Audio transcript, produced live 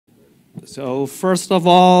So first of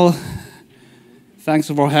all, thanks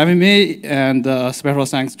for having me, and special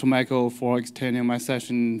thanks to Michael for extending my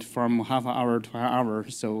session from half an hour to an hour.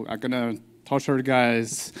 So I'm gonna torture you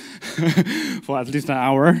guys for at least an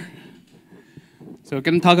hour. So we're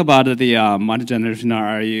gonna talk about the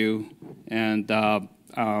multi-generational RU, and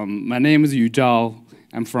my name is Zhao.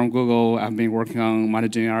 I'm from Google. I've been working on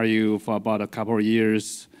multi-gen RU for about a couple of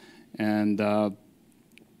years, and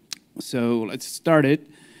so let's start it.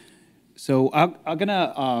 So I'm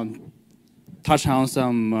gonna touch on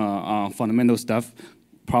some fundamental stuff.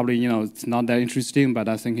 Probably, it's not that interesting, but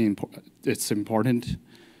I think it's important.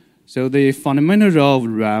 So the fundamental of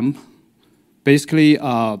RAM, basically,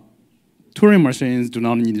 Turing machines do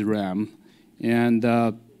not need RAM, and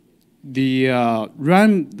the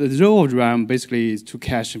role of RAM basically is to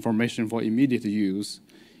cache information for immediate use,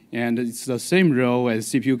 and it's the same role as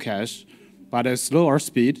CPU cache, but at slower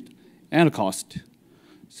speed and cost.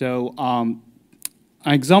 So an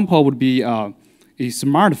example would be a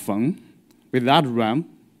smartphone without RAM,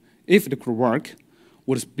 if it could work,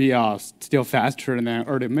 would be still faster than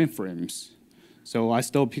early mainframes. So I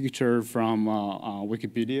stole a picture from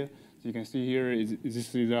Wikipedia. So you can see here,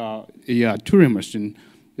 this is a Turing machine.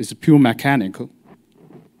 It's pure mechanical.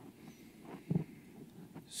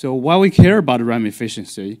 So why we care about RAM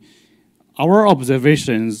efficiency, our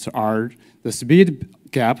observations are the speed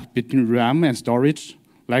gap between RAM and storage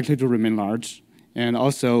likely to remain large, and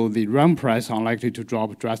also the RAM price unlikely to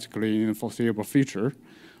drop drastically in the foreseeable future.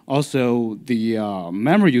 Also, the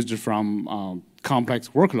memory used from complex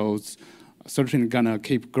workloads certainly gonna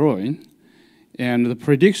keep growing. And the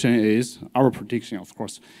prediction is, our prediction, of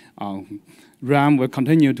course, RAM will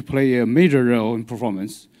continue to play a major role in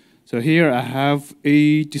performance. So here I have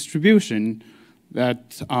a distribution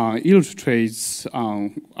that illustrates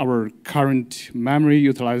our current memory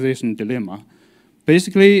utilization dilemma.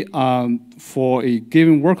 Basically, for a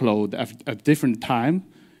given workload at different time,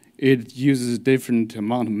 it uses different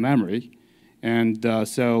amount of memory. And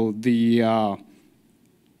so the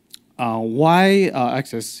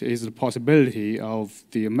y-axis is the possibility of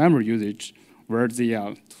the memory usage, where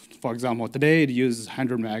for example, today it uses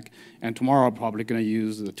 100 meg, and tomorrow probably going to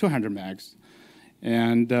use 200 megs.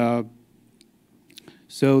 And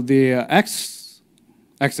so the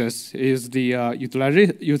x-axis is the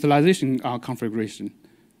utilization configuration,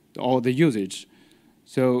 or the usage.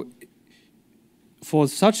 So for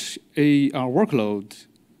such a workload,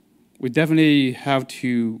 we definitely have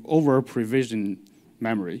to over-provision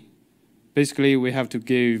memory. Basically, we have to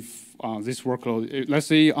give this workload, let's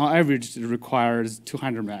say on average it requires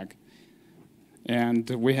 200 meg. And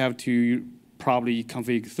we have to probably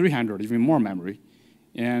configure 300, even more memory.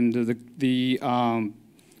 And the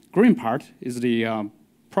green part is the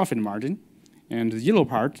profit margin, and the yellow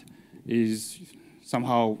part is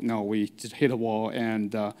somehow, we just hit a wall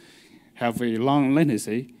and have a long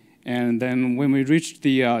latency. And then when we reach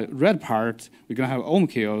the red part, we're gonna have ohm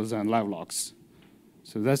kills and live locks.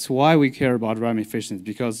 So that's why we care about RAM efficiency,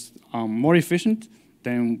 because more efficient,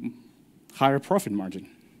 then higher profit margin.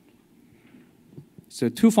 So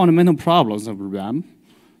two fundamental problems of RAM.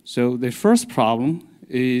 So the first problem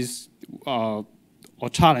is, or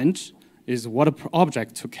challenge, is what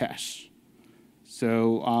object to cache.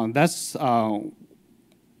 So that's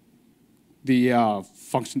the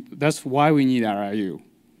function. That's why we need RIU,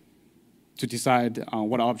 to decide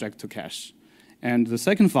what object to cache. And the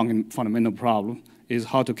second fundamental problem is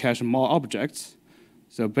how to cache more objects.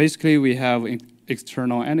 So basically, we have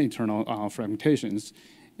external and internal fragmentations.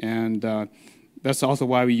 And that's also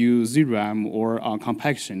why we use ZRAM or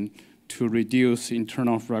compaction to reduce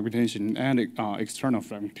internal fragmentation and external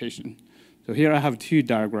fragmentation. So here I have two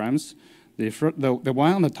diagrams. The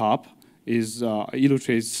one on the top is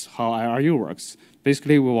illustrates how IRU works.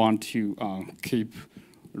 Basically, we want to keep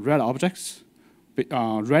red objects,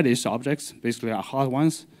 reddish objects, basically are hot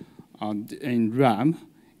ones, in RAM,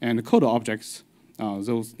 and cold objects,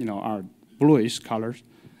 those are bluish colors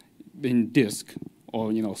in disk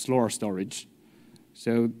or slower storage.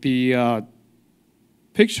 So the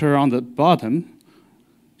picture on the bottom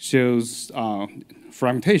shows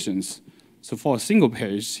fragmentations. So for a single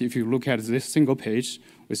page, if you look at this single page,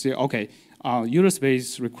 we say, okay, user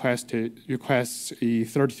space requests a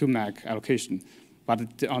 32 meg allocation,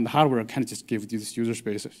 but on the hardware can't just give this user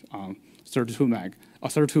space 32 meg or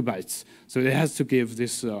 32 bytes. So it has to give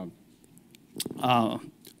this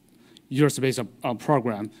user space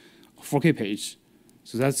program 4K page.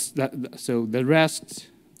 So that's that. So the rest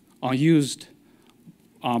unused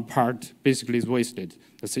part basically is wasted.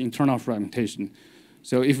 That's the internal fragmentation.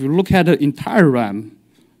 So if you look at the entire RAM,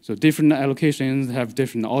 So different allocations have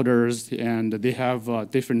different orders, and they have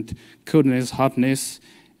different coldness, hotness,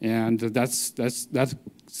 and that's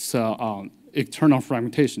external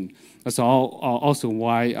fragmentation. That's also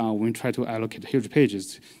why when we try to allocate huge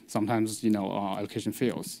pages, sometimes allocation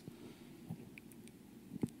fails.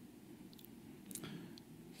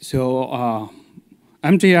 So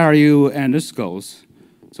MGLRU and its goals.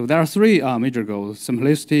 So there are three major goals: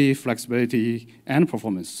 simplicity, flexibility, and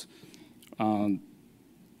performance.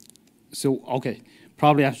 So okay,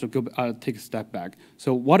 probably I should go take a step back.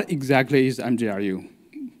 So what exactly is MGLRU?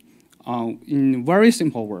 In very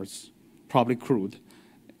simple words, probably crude,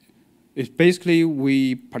 it's basically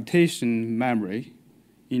we partition memory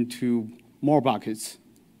into more buckets.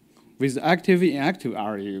 With active and inactive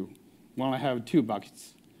RU, we only have 2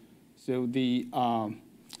 buckets. So the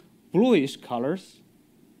bluish colors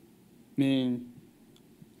mean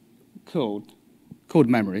cold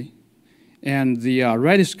memory, and the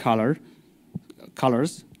reddish colors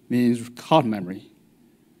means hot memory.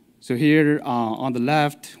 So here on the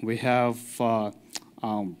left we have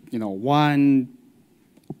one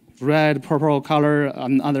red purple color,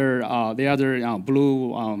 the other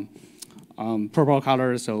blue purple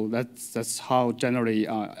color. So that's how generally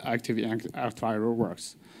active IO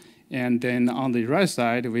works. And then on the right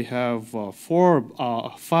side we have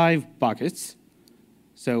 5 buckets.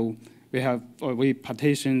 So we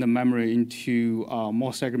partition the memory into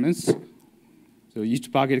more segments. So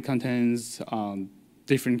each bucket contains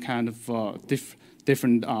different kind of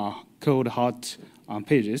different cold, hot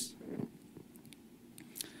pages.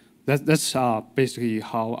 That's basically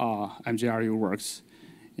how MGLRU works.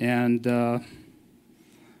 And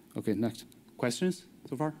okay, next questions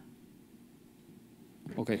so far?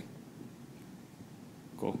 Okay,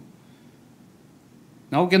 cool.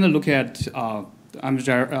 Now we're going to look at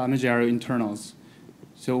MGLRU internals.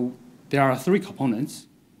 So there are 3 components: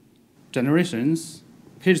 generations,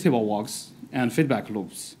 page table walks, and feedback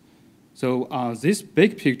loops. So this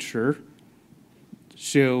big picture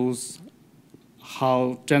shows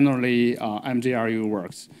how generally MGLRU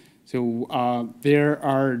works. So there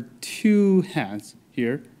are 2 hands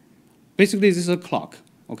here. Basically, this is a clock,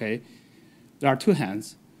 okay? There are 2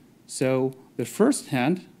 hands. So the first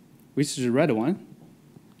hand, which is the red one,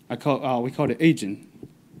 we call it agent.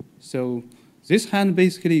 So this hand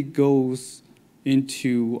basically goes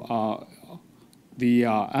into the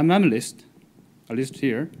MM list, a list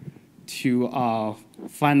here, to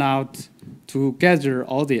find out, to gather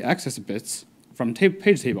all the access bits from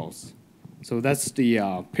page tables. So that's the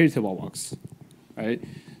page table walks, right?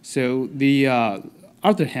 So the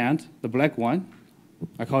other hand, the black one,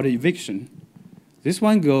 I call it eviction. This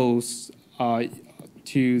one goes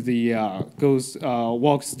to the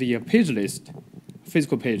walks the page list,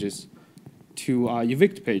 physical pages, to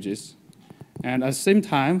evict pages, and at the same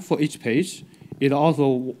time for each page, it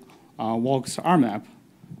also walks RMAP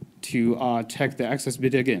to check the access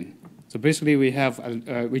bit again. So basically, we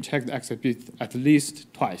check the access bit at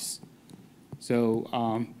least twice. So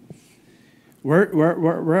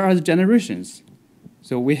where are the generations?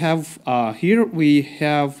 So we have here we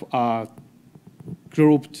have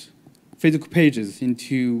grouped physical pages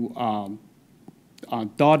into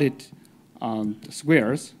dotted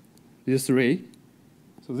squares. These 3.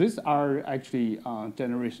 So these are actually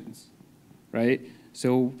generations, right?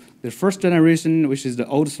 So the first generation, which is the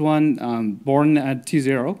oldest one, born at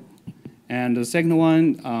T0. And the second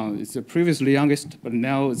one is the previously youngest, but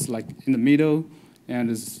now it's like in the middle, and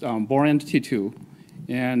is born at T2.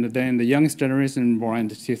 And then the youngest generation born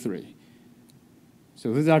at T3.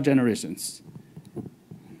 So these are generations.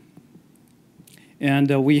 And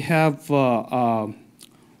we have, for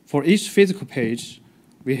each physical page,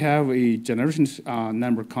 we have a generation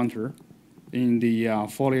number counter in the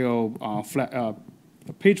folio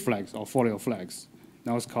page flags or folio flags.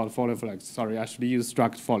 Now it's called folio flags. Sorry, I should use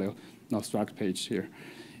struct folio, not struct page here.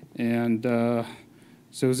 And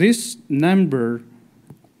so this number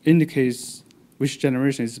indicates which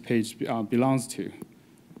generation this page belongs to.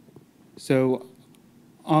 So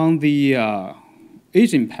on the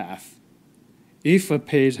aging path, if a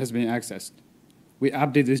page has been accessed, we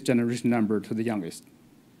update this generation number to the youngest.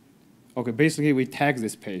 Okay, basically we tag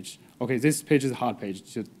this page. Okay, this page is a hot page.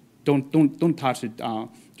 So don't touch it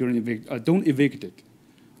during don't evict it.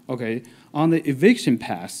 Okay, on the eviction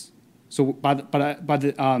path. So but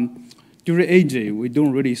during AJ we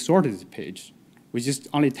don't really sort this page. We just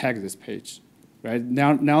only tag this page, right?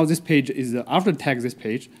 Now this page is after tag this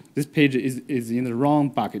page is in the wrong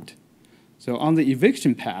bucket. So on the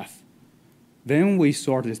eviction path, then we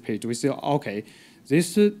sort this page. We say, okay,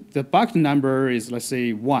 the bucket number is, let's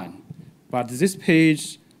say, 1, but this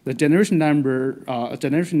page the generation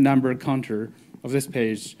number counter of this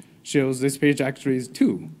page shows this page actually is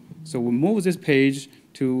 2. So we move this page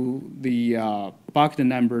to the bucket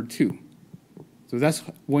number 2. So that's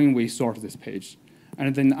when we sort this page.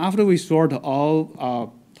 And then after we sort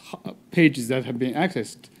all pages that have been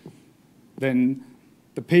accessed, then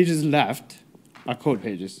the pages left are code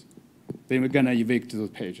pages. Then we're going to evict those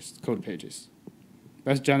pages, code pages.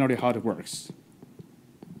 That's generally how it works.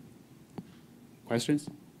 Questions?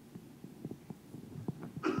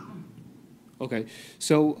 Okay,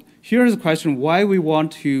 so here's the question: why we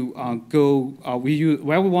want to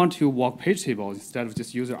why we want to walk page tables instead of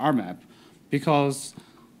just use RMap? Because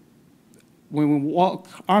when we walk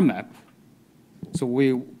RMap, so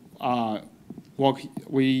we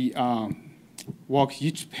walk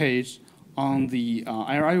each page on the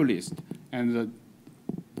IRIU list, and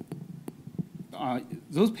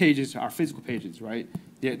those pages are physical pages, right?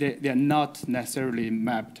 They are not necessarily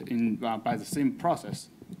mapped in by the same process.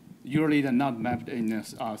 Usually they're not mapped in the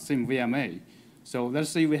same VMA. So let's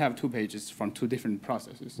say we have 2 pages from 2 different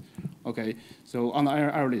processes. Okay, so on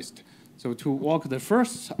our list. So to walk the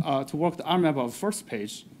RMap of the first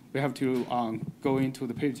page, we have to go into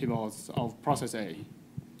the page tables of process A.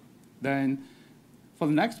 Then for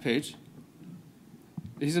the next page,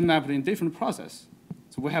 it is mapped in different process.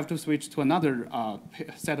 So we have to switch to another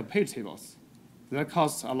set of page tables. That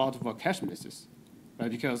causes a lot of cache misses,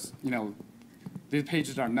 right? Because these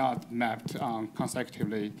pages are not mapped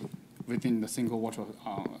consecutively within the single virtual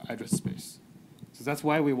address space. So that's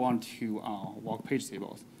why we want to walk page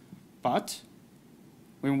tables. But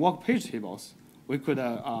when we walk page tables, we could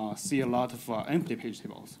see a lot of empty page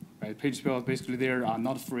tables, right? Page tables basically there are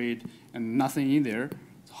not freed and nothing in there.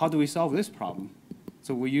 So how do we solve this problem?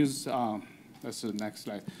 So we use, that's the next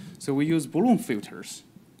slide. So we use balloon filters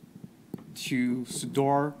to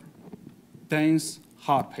store dense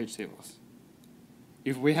hot page tables.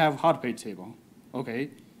 If we have hot page table, okay,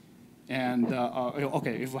 and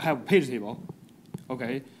if we have page table,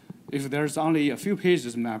 okay, if there's only a few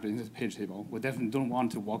pages mapped in this page table, we definitely don't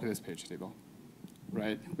want to walk this page table,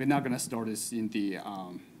 right? We're not going to store this in the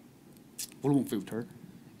balloon filter.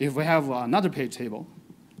 If we have another page table,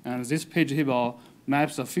 and this page table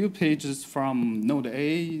maps a few pages from node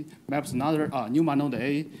A, maps another NUMA node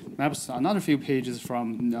A, maps another few pages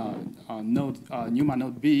from NUMA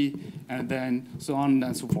node B, and then so on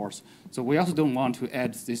and so forth. So we also don't want to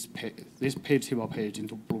add this page table page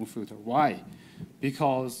into balloon filter. Why?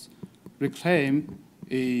 Because the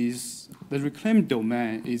reclaim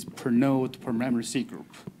domain is per node per memory C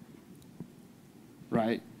group,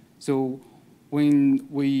 right? So when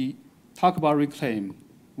we talk about reclaim,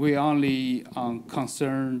 we're only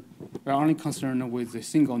concerned with a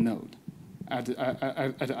single node at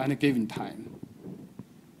any given time.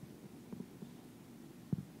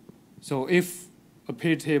 So if a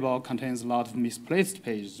page table contains a lot of misplaced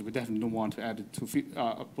pages, we definitely don't want to add it to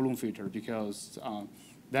a balloon filter, because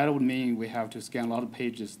that would mean we have to scan a lot of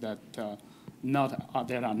pages that are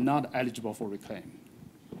not eligible for reclaim.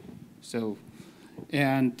 So,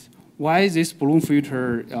 and why is this balloon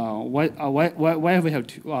filter? Why we have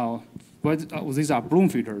to? These are balloon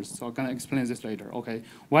filters. So I'm gonna explain this later. Okay.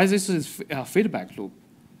 Why this is a feedback loop?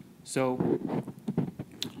 So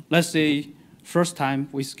let's say first time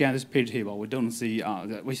we scan this page table, we don't see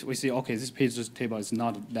we see okay, this page table is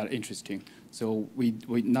not that interesting. So we're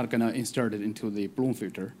not gonna insert it into the balloon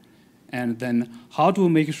filter. And then how do we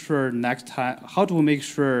make sure next time? How do we make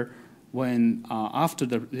sure when after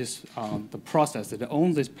the process that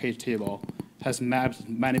owns this page table has mapped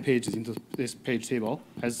many pages into this page table,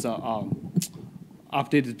 has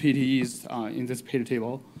updated PTEs in this page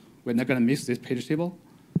table, we're not going to miss this page table.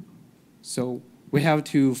 So we have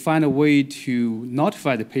to find a way to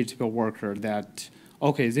notify the page table worker that,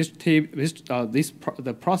 okay,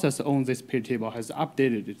 the process that owns this page table has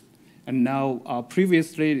updated it, and now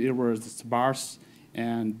previously it was sparse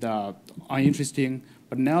and uninteresting.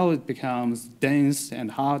 But now it becomes dense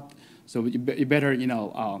and hot, so you better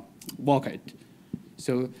walk it.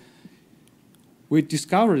 So we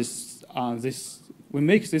discover we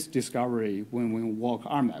make this discovery when we walk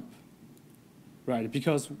RMap, right?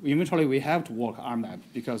 Because eventually we have to walk RMap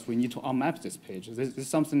because we need to unmap this page. This is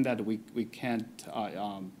something that we can't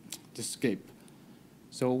escape.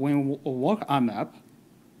 So when we walk RMap,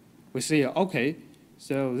 we see, okay,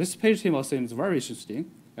 so this page table seems very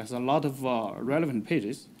interesting. There's a lot of relevant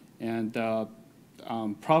pages, and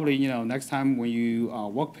probably next time when you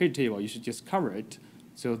walk page table, you should just cover it.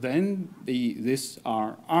 So then this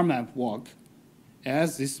RMap walk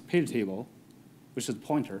as this page table, which is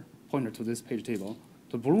pointer to this page table,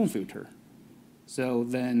 to balloon filter. So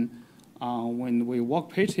then when we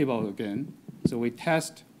walk page table again, so we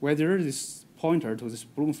test whether this pointer to this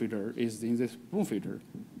Bloom filter is in this Bloom filter.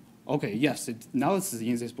 Okay, yes, now it's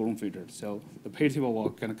in this Bloom filter. So the page table will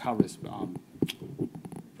gonna cover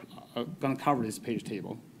this page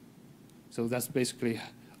table. So that's basically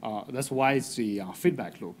that's why it's the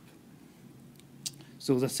feedback loop.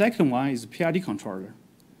 So the second one is PID controller.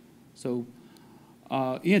 So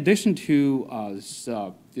in addition to this,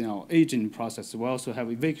 aging process, we also have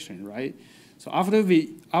eviction, right? So after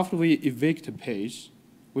we evict a page,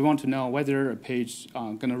 we want to know whether a page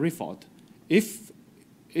gonna refault. If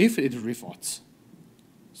it refaults,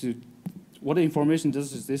 so what information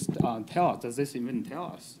does this tell us? Does this even tell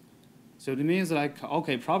us? So it means like,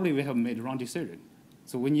 okay, probably we have made a wrong decision.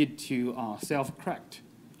 So we need to self-correct.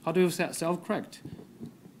 How do you self-correct?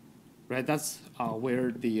 Right, that's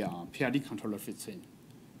where the PID controller fits in.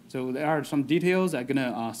 So there are some details I'm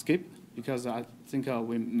gonna skip because I think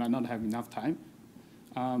we might not have enough time.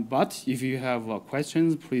 But if you have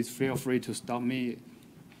questions, please feel free to stop me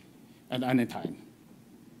at any time.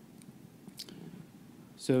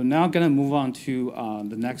 So now I'm gonna move on to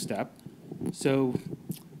the next step. So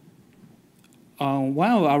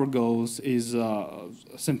one of our goals is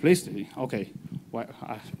simplicity. Okay, well,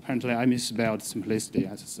 apparently I misspelled simplicity.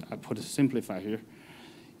 I put simplify here.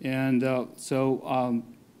 And so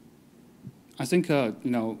I think,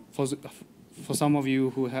 for some of you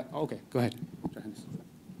who have, okay, go ahead.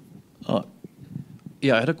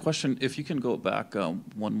 Yeah, I had a question. If you can go back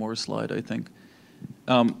one more slide, I think.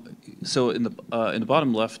 So in the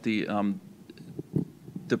bottom left, the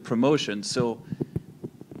promotion. So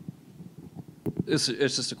it's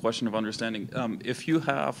just a question of understanding. If you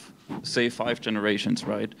have, say, 5 generations,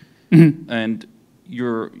 right, Mm-hmm. and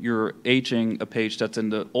you're aging a page that's in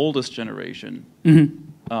the oldest generation,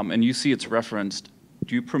 Mm-hmm. and you see it's referenced,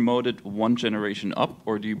 do you promote it 1 generation up,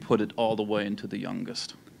 or do you put it all the way into the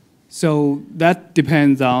youngest? So that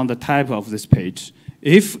depends on the type of this page.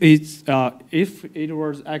 If it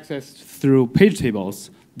was accessed through page tables,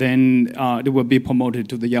 then it will be promoted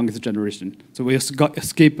to the youngest generation. So we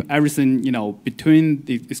skip everything between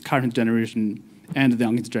this current generation and the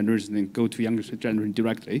youngest generation and go to youngest generation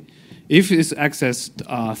directly. If it's accessed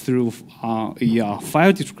through a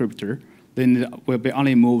file descriptor, then it will be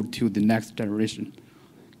only moved to the next generation.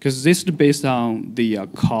 Because this is based on the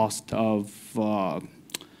cost of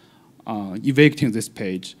evicting this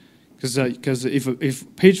page. Because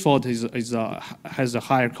if page fault has a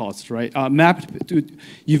higher cost, right?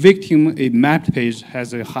 Evicting a mapped page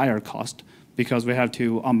has a higher cost because we have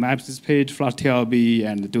to unmap this page, flush TLB,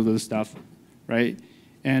 and do those stuff, right?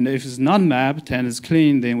 And if it's not mapped and it's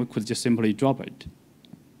clean, then we could just simply drop it.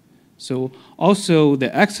 So also the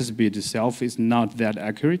access bit itself is not that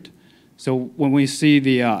accurate. So when we see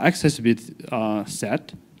the access bit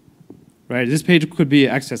set, right, this page could be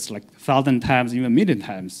accessed like 1,000 times, even 1,000,000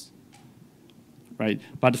 times. Right?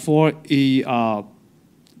 But for a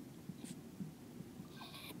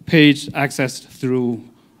page accessed through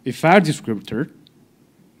a file descriptor,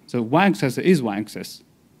 so one access is one access.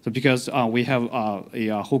 So because we have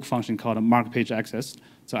a hook function called mark page access,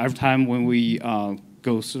 so every time when we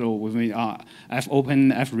go through, when we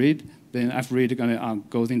fopen, fread, then fread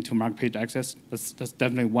goes into mark page access. That's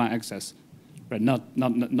definitely one access, right? Not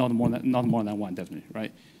more than one, definitely,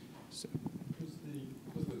 right? So.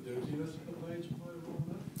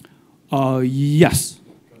 Yes.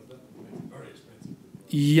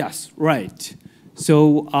 Yes, right.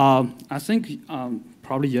 So I think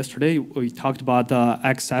probably yesterday we talked about the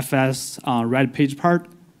XFS red page part,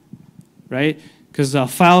 right? Because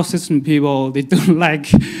file system people, they don't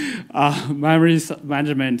like memory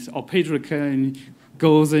management or page recursion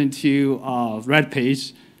goes into red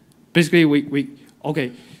page. Basically,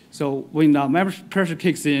 okay. So when the memory pressure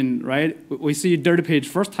kicks in, right, we see dirty page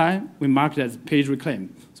first time, we mark it as page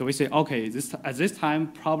reclaim. So we say, okay, at this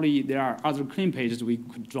time, probably there are other clean pages we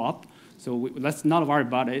could drop. So let's not worry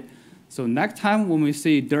about it. So next time when we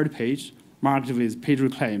see dirty page marked with page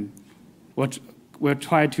reclaim, we'll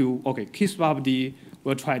try to, okay, key swap D,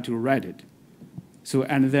 we'll try to write it. So,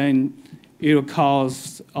 and then it will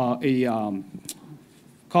cause a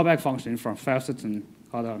callback function from file system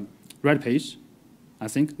called read page. I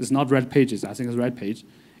think it's not read pages. I think it's read page,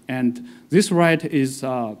 and this write is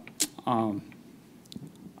auto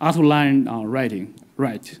line writing.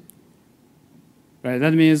 Right.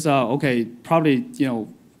 That means okay, probably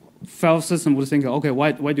file system would think, okay,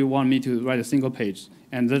 why do you want me to write a single page?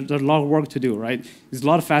 And there's a lot of work to do, right? It's a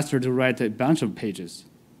lot faster to write a bunch of pages.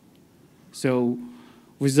 So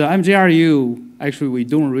with the MGLRU, actually we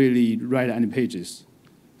don't really write any pages.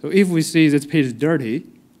 So if we see this page is dirty,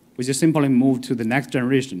 we just simply move to the next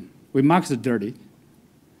generation. we mark the dirty,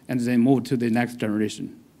 and then move to the next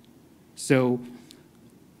generation. So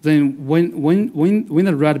then when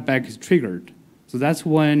the read back is triggered, so that's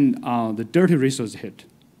when the dirty ratio is hit.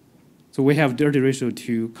 So we have dirty ratio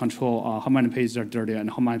to control how many pages are dirty and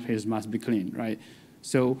how many pages must be clean, right?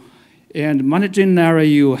 So, and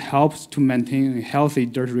MGLRU helps to maintain a healthy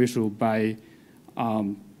dirty ratio by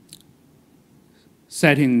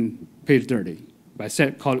setting page dirty, by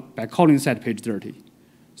calling set page dirty.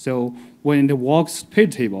 So when it walks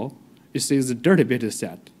page table, it says the dirty bit is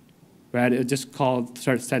set, right? It just called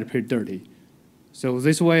set page dirty. So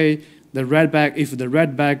this way, the read back, if the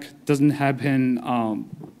read back doesn't happen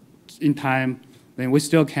in time, then we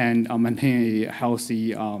still can maintain a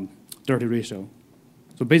healthy dirty ratio.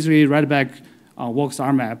 So basically, read back works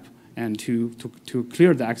RMAP and to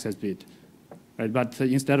clear the access bit, right? But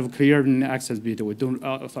instead of clearing the access bit, we don't.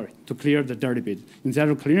 To clear the dirty bit. Instead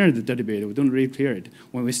of clearing the dirty bit, we don't really clear it.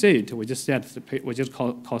 When we see it, we just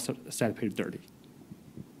call set page dirty.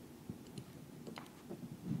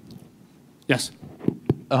 Yes.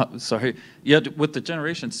 Sorry. Yeah, with the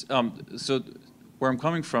generations. So where I'm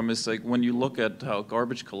coming from is like when you look at how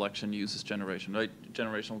garbage collection uses generation, right?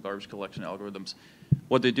 Generational garbage collection algorithms.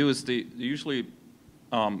 What they do is they usually,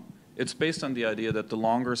 it's based on the idea that the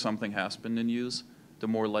longer something has been in use, the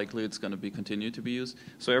more likely it's going to be continued to be used.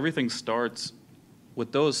 So everything starts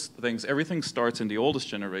with those things. Everything starts in the oldest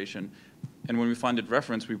generation, and when we find it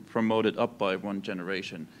referenced, we promote it up by one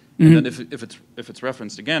generation. Mm-hmm. And then if it's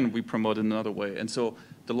referenced again, we promote it another way. And so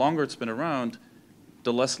the longer it's been around,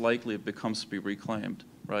 the less likely it becomes to be reclaimed,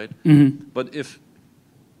 right? Mm-hmm. But if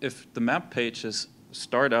the map pages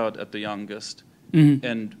start out at the youngest, mm-hmm.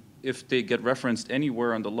 and if they get referenced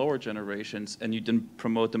anywhere on the lower generations and you didn't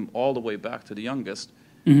promote them all the way back to the youngest,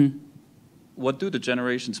 mm-hmm. what do the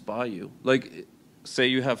generations buy you? Like, say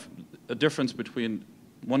you have a difference between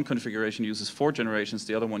one configuration uses 4 generations,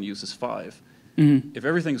 the other one uses 5. Mm-hmm. If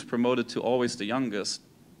everything's promoted to always the youngest,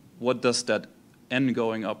 what does that n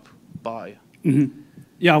going up buy? Mm-hmm.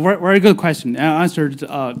 Yeah, very good question. I answered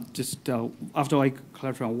just after I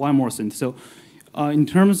clarify one more thing. So, in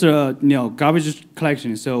terms of garbage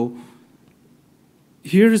collection, so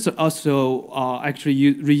here's also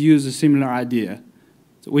actually reuse a similar idea,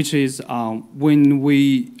 which is when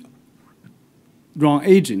we run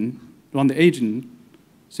the agent,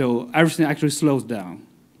 so everything actually slows down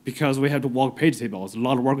because we have to walk page tables, a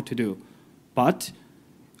lot of work to do. But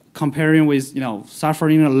comparing with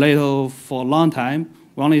suffering a little for a long time,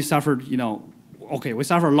 we only suffered we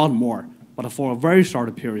suffer a lot more, but for a very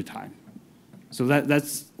short period of time. So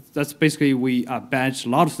that's basically we batch a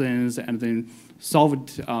lot of things and then solve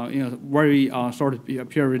it in a very short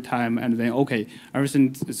period of time, and then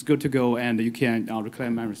everything is good to go and you can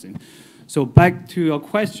reclaim everything. So back to your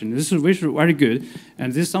question, this is very good,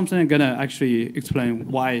 and this is something I'm gonna actually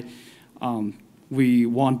explain why we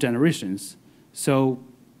want generations. So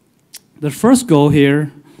the first goal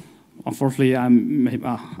here, unfortunately, I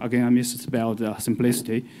misspelled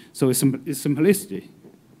simplicity. So it's simplicity.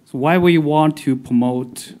 So why we want to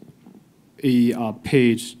promote a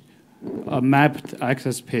page, a mapped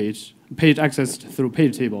access page accessed through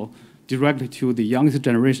page table directly to the youngest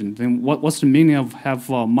generation, then what's the meaning of have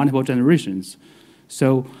multiple generations?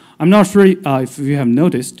 So I'm not sure if you have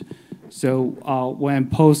noticed. So when I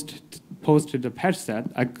posted the patch set,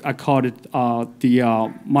 I called it the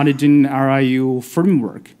MGLRU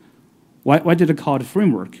framework. Why did I call it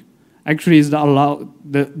framework? Actually, is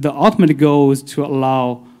the ultimate goal is to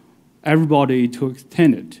allow everybody to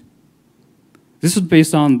extend it. This is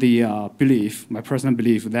based on the belief, my personal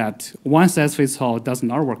belief, that one size fits all does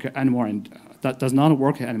not work anymore, and that does not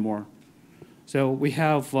work anymore. So we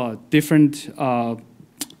have different.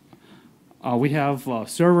 We have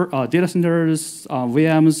server data centers,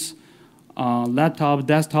 VMs, laptop,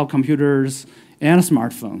 desktop computers, and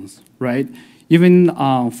smartphones, right? Even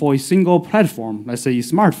for a single platform, let's say a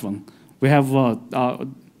smartphone, we have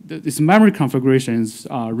these memory configurations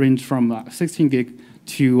range from 16 gig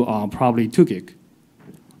to probably 2 gig,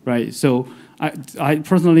 right? So I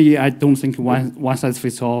personally, I don't think one size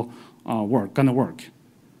fits all gonna work.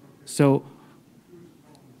 So.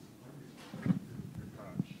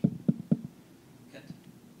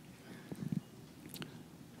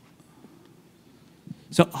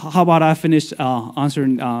 So how about I finish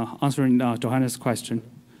answering Johannes' question?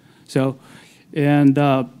 So, and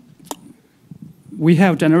we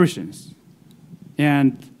have generations,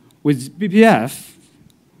 and with BPF,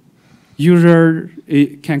 user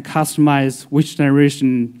can customize which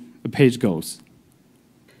generation a page goes,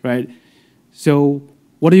 right? So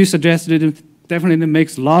what you suggested definitely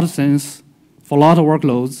makes a lot of sense for a lot of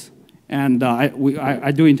workloads, and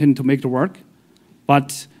I do intend to make it work.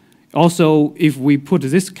 But also, if we put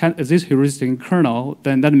this heuristic in kernel,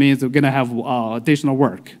 then that means we're going to have additional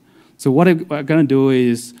work. So what I'm going to do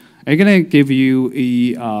is I'm going to give you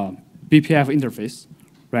a BPF interface,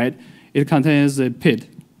 right? It contains a PID,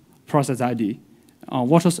 process ID,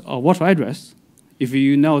 virtual address. If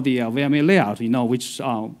you know the VMA layout, you know which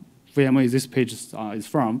VMA this page is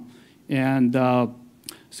from. And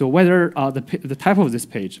so whether the type of this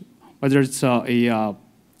page, whether it's a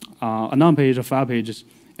non page or file page,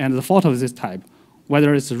 and the fault of this type,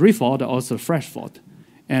 whether it's a refault or it's a fresh fault,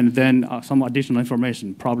 and then some additional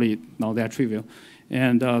information, probably they're trivial.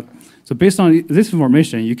 And so based on this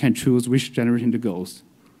information, you can choose which generation to go.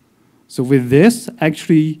 So with this,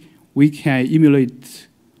 actually, we can emulate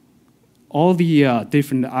all the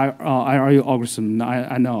different IRU algorithms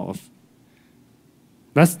I know of.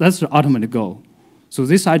 That's the ultimate goal. So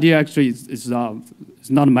this idea actually is not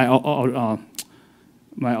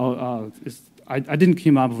I didn't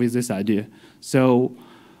come up with this idea. So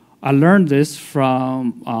I learned this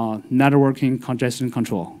from networking congestion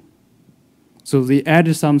control. So they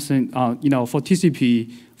added something, for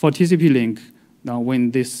TCP link. Now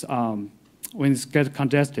when it's get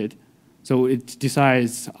congested, so it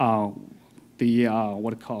decides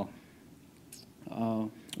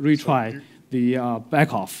retry, the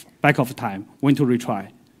back off time, when to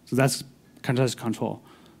retry. So that's congestion control.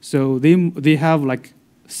 So they have like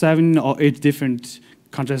 7 or 8 different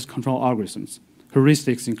congestion control algorithms,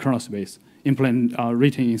 heuristics in kernel space, written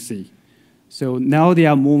in C. So now they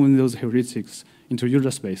are moving those heuristics into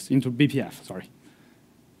user space, into BPF, sorry.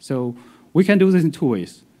 So we can do this in 2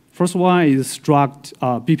 ways. First one is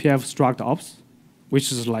BPF struct ops,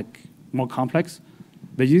 which is like more complex.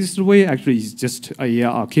 The easiest way actually is just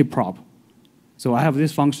a keep prop. So I have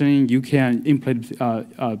this function, you can implement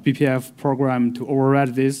a BPF program to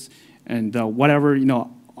override this, and whatever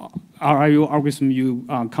RIU algorithm you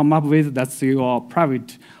come up with, that's your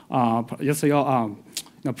private,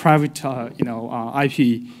 private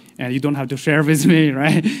IP, and you don't have to share with me,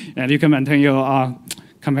 right? And you can maintain your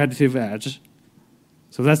competitive edge.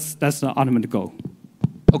 So that's the ultimate goal.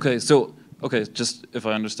 Okay, just if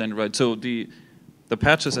I understand it right, so the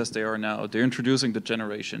patches as they are now, they're introducing the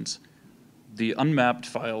generations. The unmapped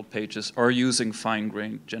file pages are using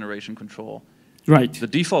fine-grained generation control. Right. The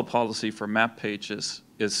default policy for map pages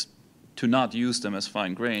is to not use them as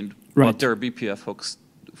fine-grained, right, but there are BPF hooks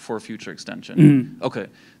for future extension. Okay,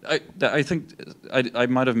 I think I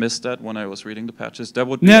might have missed that when I was reading the patches. That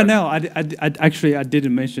would be I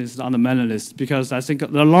didn't mention it on the mailing list because I think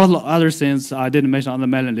there are a lot of other things I didn't mention on the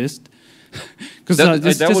mailing list.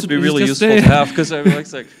 That would be really useful to have, because I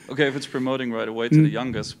was like, okay, if it's promoting right away to the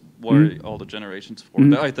youngest, what are all the generations for?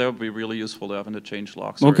 That would be really useful to have in the change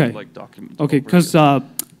logs or like document. Okay, because I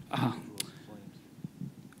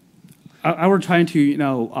were trying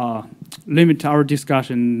to limit our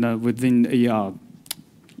discussion within a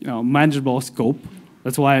manageable scope.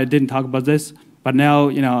 That's why I didn't talk about this. But now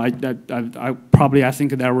I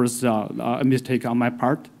think there was a mistake on my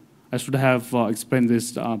part. I should have explained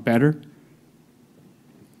this better.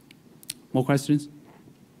 More questions?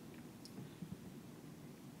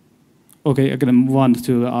 Okay, I'm going to move on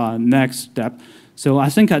to next step. So I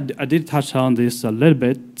think I did touch on this a little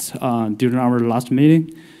bit during our last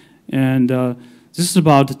meeting. And this is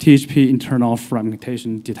about THP internal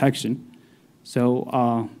fragmentation detection.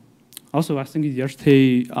 So also, I think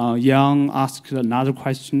yesterday, Yang asked another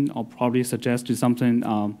question, or probably suggested something,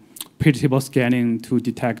 page table scanning to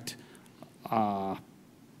detect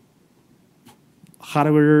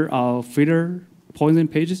hardware feeder poison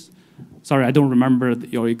pages. Sorry, I don't remember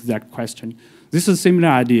your exact question. This is a similar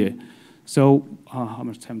idea. So how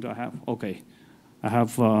much time do I have? Okay, I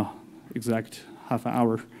have exact half an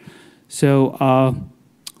hour. So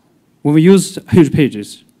when we use huge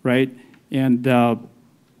pages, right, and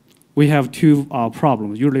we have 2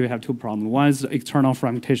 problems. Usually we have 2 problems. One is external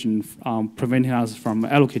fragmentation preventing us from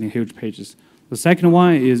allocating huge pages. The second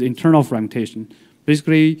one is internal fragmentation.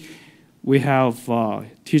 Basically, we have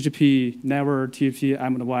TGP never, TGP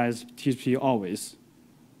otherwise, TGP always,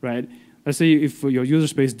 right? Let's say if your user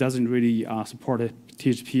space doesn't really support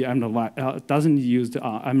TGP doesn't use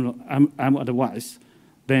otherwise,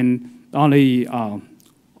 then only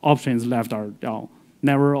options left are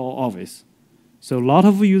never or always. So a lot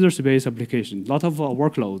of user space applications, a lot of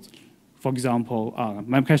workloads, for example,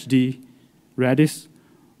 Memcached, Redis,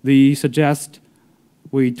 they suggest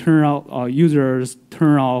we users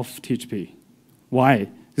turn off THP. Why?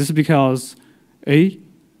 This is because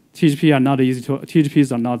THPs are not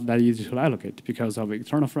that easy to allocate because of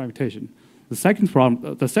external fragmentation. The second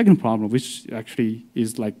problem, which actually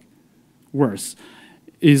is like worse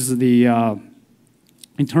is the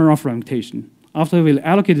internal fragmentation. After we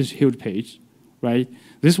allocate this huge page, right,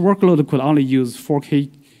 this workload could only use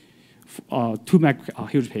 4K 2 meg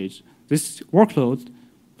huge page. This workload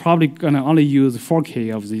probably gonna only use 4K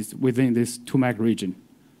of these within this 2 meg region.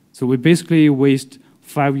 So we basically waste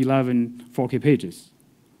 511 4K pages.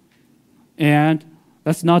 And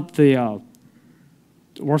that's not the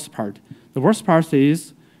worst part. The worst part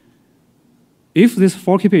is if this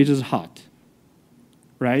 4K page is hot,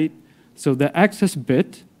 right? So the access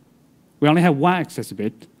bit, we only have one access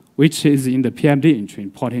bit, which is in the PMD entry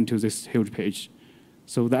pointing to this huge page.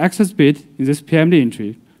 So the access bit in this PMD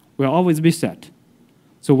entry will always be set.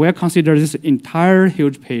 So we'll consider this entire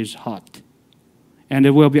huge page hot. And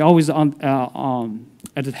it will be always at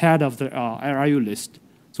the head of the LRU list.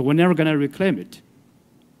 So we're never gonna reclaim it.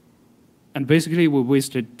 And basically we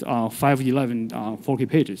wasted 511 4K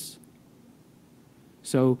pages.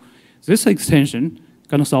 So this extension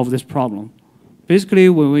gonna solve this problem. Basically,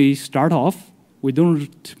 when we start off, we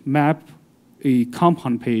don't map a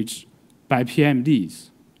compound page by PMDs.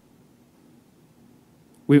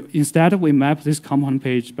 Instead, we map this compound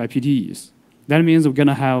page by PTEs. That means we're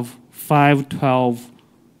gonna have 512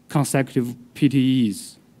 consecutive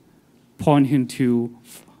PTEs pointing to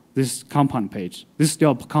this compound page. This is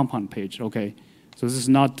still a compound page, okay? So this is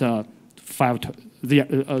not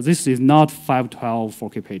this is not 512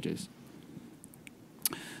 4K pages.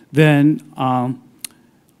 Then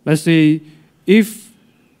let's say if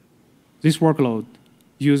this workload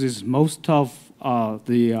uses most of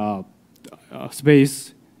the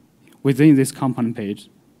space within this component page,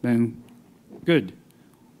 then good.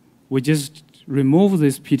 We just remove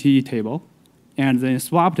this PTE table and then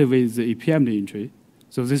swap it with the PMD entry.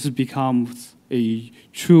 So this becomes a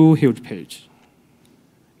true huge page.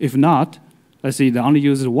 If not, let's say they only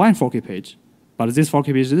use one 4K page, but this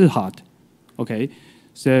 4K page is hot, okay?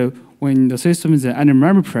 So when the system is under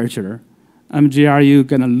memory pressure, MGLRU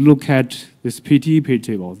gonna look at this PTE page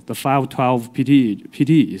table, the 512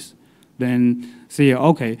 PTEs, then say,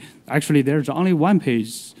 okay, actually there's only one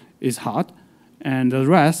page is hot, and the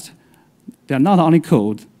rest, they're not only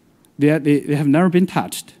cold, they have never been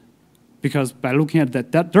touched. Because by looking at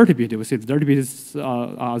that dirty bit, we see the dirty bit is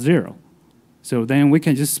 0. So then we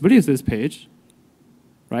can just split this page,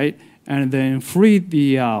 right? And then free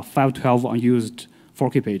the 512 unused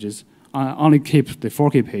 4K pages, only keep the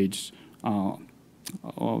 4K page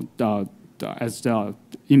as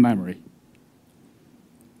in memory.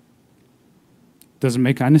 Does it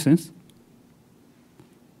make any sense?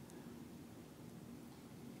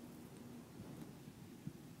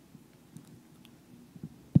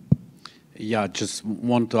 Yeah, just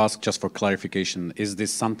want to ask just for clarification, is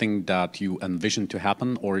this something that you envision to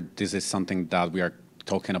happen, or this is something that we are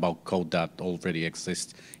talking about code that already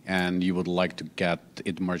exists and you would like to get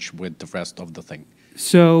it merged with the rest of the thing?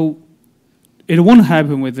 So it won't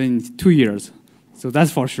happen within 2 years, so that's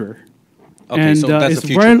for sure. Okay, and so that's it's a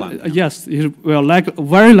future plan. Yes, it will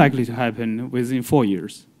very likely to happen within 4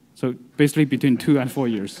 years. So basically between 2 and 4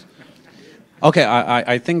 years. Okay,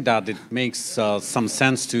 I think that it makes some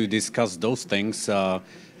sense to discuss those things,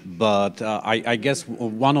 but I guess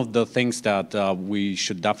one of the things that we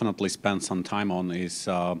should definitely spend some time on is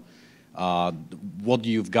what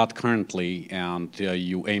you've got currently and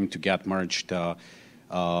you aim to get merged.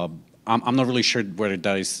 I'm not really sure whether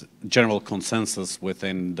there is general consensus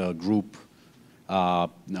within the group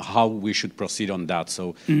how we should proceed on that.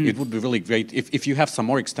 So it would be really great if you have some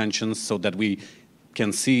more extensions so that we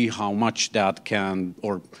can see how much that can,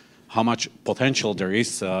 or how much potential there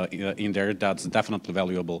is in there. That's definitely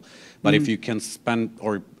valuable. But if you can spend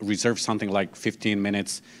or reserve something like 15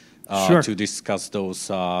 minutes sure. to discuss those,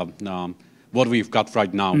 what we've got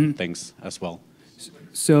right now, things as well.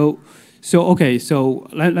 So okay, so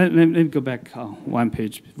let me go back one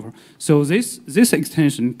page before. So this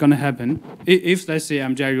extension gonna happen if let's say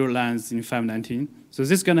MGLRU lands in 519. So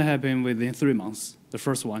this is gonna happen within 3 months, the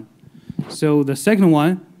first one. So the second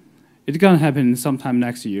one, it's gonna happen sometime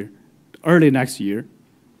next year, early next year.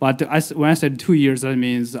 But when I said 2 years, that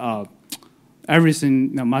means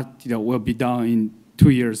everything will be done in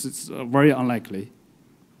 2 years. It's very unlikely,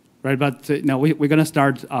 right? But now we're gonna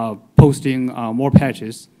start posting more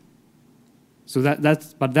patches. So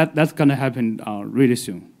that's gonna happen really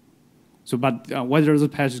soon. So, but whether the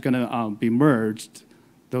patch is gonna be merged,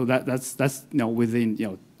 though that's within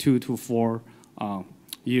 2 to 4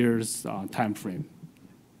 years time frame.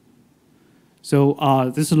 So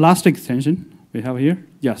this is the last extension we have here.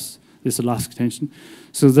 Yes, this is the last extension.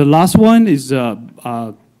 So the last one is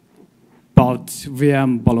about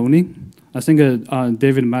VM ballooning. I think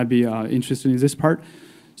David might be interested in this part.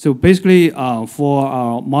 So basically, for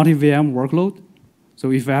our multi-VM workload, so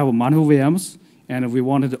if we have multiple VMs and we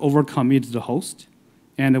wanted to overcommit the host,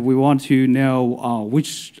 and we want to know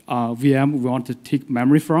which VM we want to take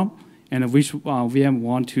memory from, and which VM we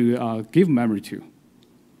want to give memory to.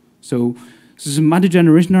 So this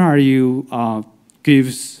multi-generational RU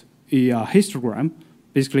gives a histogram.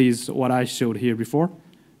 Basically, is what I showed here before.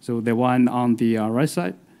 So the one on the right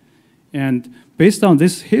side. And based on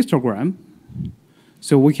this histogram,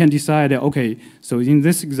 so we can decide, okay, so in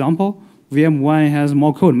this example, VM1 has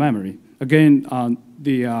more code memory. Again,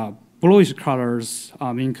 the bluish colors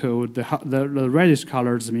mean code, the reddish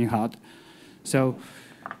colors mean hot. So,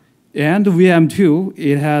 and VM2,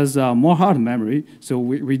 it has more hot memory, so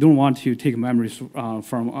we don't want to take memories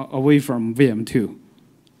away from VM2.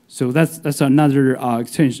 So that's another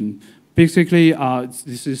extension. Basically,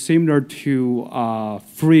 this is similar to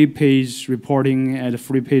free page reporting and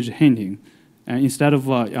free page hinting. And instead of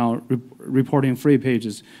reporting free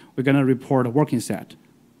pages, we're going to report a working set.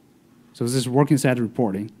 So this is working set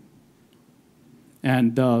reporting.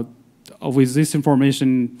 And with this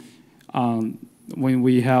information, when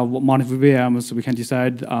we have multiple VMs, we can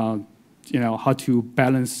decide how to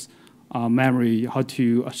balance memory, how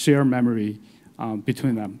to share memory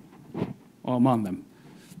between them or among them.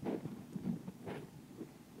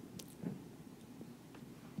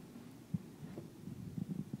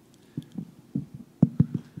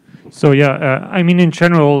 So yeah, I mean, in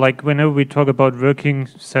general, like whenever we talk about working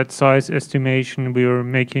set size estimation, we are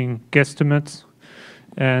making guesstimates.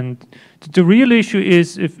 And the real issue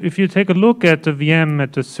is if you take a look at the VM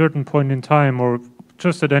at a certain point in time or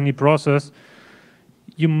just at any process,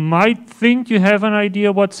 you might think you have an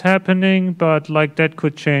idea what's happening, but like that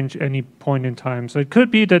could change any point in time. So it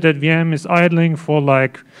could be that that VM is idling for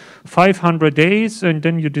like 500 days, and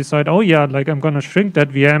then you decide, oh yeah, like I'm going to shrink that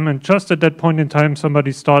VM, and just at that point in time,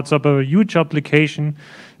 somebody starts up a huge application,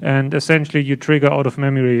 and essentially you trigger out of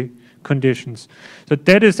memory conditions. So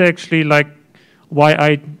that is actually like why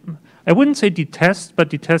I wouldn't say detest, but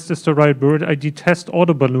detest is the right word. I detest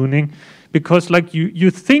auto ballooning, because like you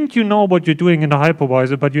think you know what you're doing in the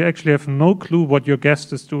hypervisor, but you actually have no clue what your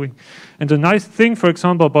guest is doing. And the nice thing, for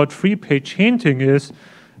example, about free page hinting is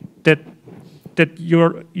that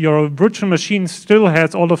your virtual machine still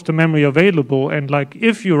has all of the memory available, and like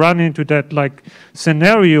if you run into that like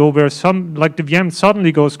scenario where like the VM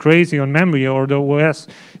suddenly goes crazy on memory or the OS,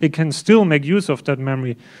 it can still make use of that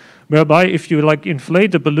memory. Whereby if you like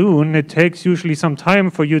inflate the balloon, it takes usually some time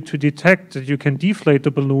for you to detect that you can deflate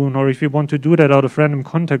the balloon, or if you want to do that out of random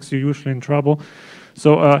context, you're usually in trouble.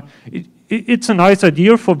 So it's a nice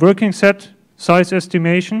idea for working set size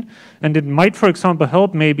estimation, and it might, for example,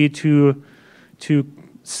 help maybe to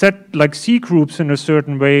set like C groups in a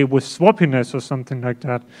certain way with swappiness or something like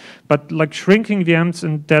that. But like shrinking VMs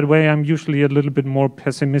in that way, I'm usually a little bit more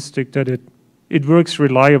pessimistic that it works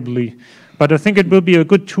reliably. But I think it will be a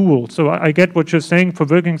good tool. So I get what you're saying. For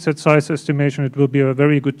working set size estimation, it will be a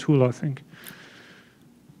very good tool, I think.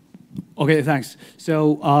 Okay, thanks.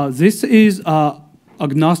 So this is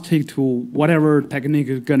agnostic to whatever technique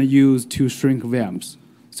you're going to use to shrink VMs.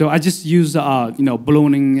 So I just use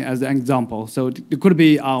ballooning as an example. So it could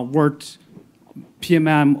be word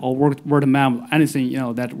PMM or word mem, anything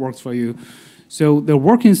that works for you. So the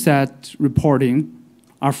working set reporting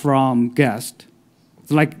are from guest.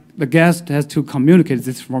 It's like the guest has to communicate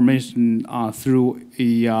this information through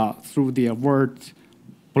the word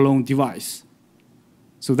balloon device.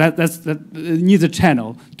 So that needs a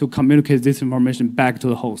channel to communicate this information back to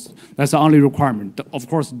the host. That's the only requirement. Of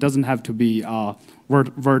course, it doesn't have to be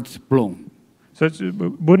word balloon. So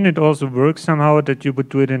wouldn't it also work somehow that you would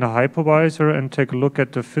do it in a hypervisor and take a look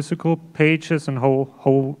at the physical pages and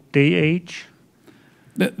how they age?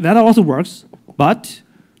 That also works, but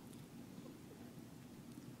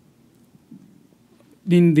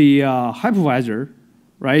in the hypervisor,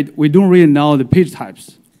 right, we don't really know the page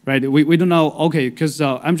types, right? We don't know, okay, because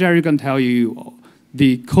MGLRU can tell you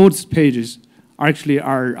the code pages actually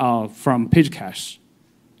are from page cache.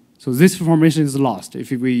 So this information is lost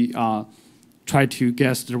if we try to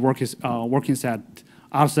guess the working set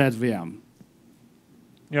outside VM.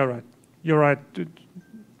 You're right. You're right.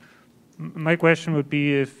 My question would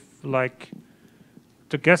be if, like,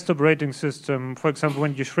 the guest operating system, for example,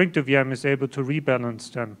 when you shrink the VM, is able to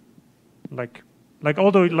rebalance them. Like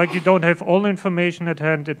although like you don't have all information at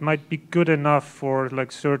hand, it might be good enough for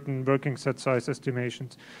like certain working set size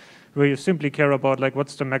estimations, where you simply care about like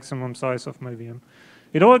what's the maximum size of my VM.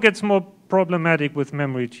 It all gets more problematic with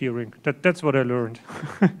memory tiering. That's what I learned.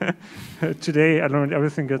 Today I learned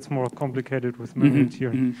everything gets more complicated with memory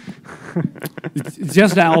tiering. It's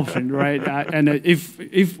just an option, right? And if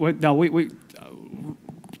now we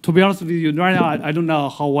to be honest with you, right now I don't know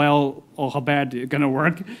how well or how bad it's gonna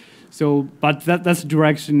work. So, but that's the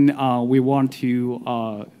direction we want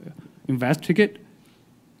to investigate.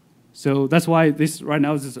 So that's why this right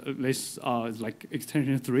now is like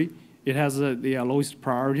extension 3. It has the lowest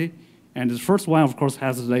priority, and the first one, of course,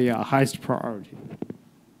 has the highest priority.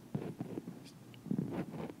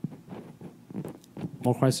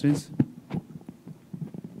 More questions?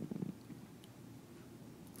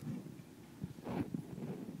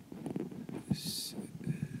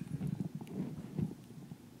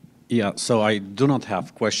 Yeah, so I do not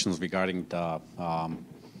have questions regarding the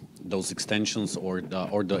those extensions or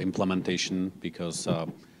the implementation because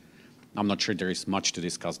I'm not sure there is much to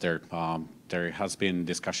discuss there. There has been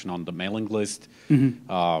discussion on the mailing list.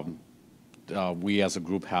 We as a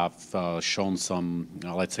group have shown some,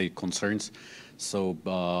 let's say, concerns. So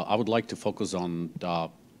I would like to focus on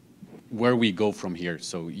where we go from here.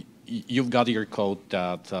 So you've got your code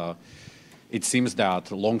that it seems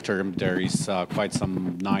that long term there is quite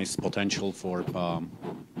some nice potential for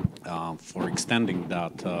extending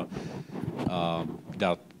that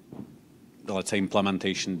let's say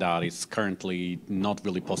implementation that is currently not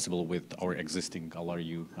really possible with our existing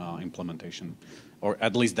LRU implementation, or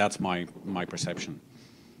at least that's my perception.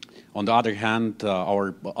 On the other hand,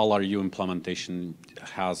 our LRU implementation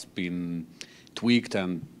has been tweaked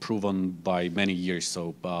and proven by many years.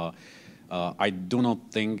 So I do not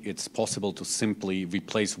think it's possible to simply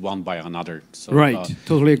replace one by another. So, right,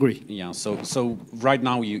 totally agree. Yeah, so right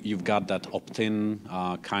now you've got that opt-in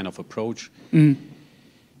kind of approach.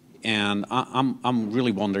 And I'm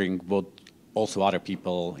really wondering what also other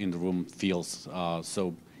people in the room feels.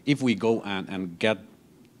 So if we go and get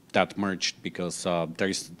that merged, because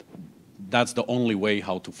that's the only way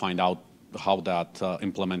how to find out how that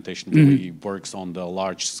implementation really works on the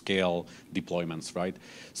large scale deployments, right?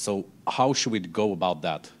 So how should we go about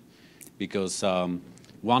that? Because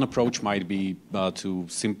one approach might be to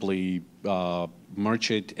simply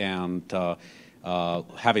merge it and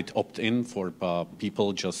have it opt-in for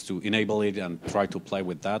people just to enable it and try to play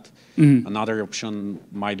with that. Another option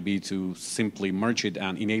might be to simply merge it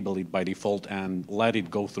and enable it by default and let it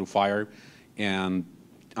go through Fire. And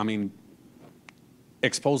I mean,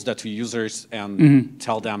 expose that to users and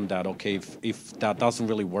tell them that, okay, if that doesn't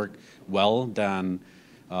really work well, then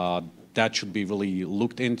that should be really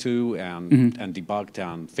looked into and debugged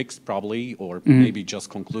and fixed probably, or maybe just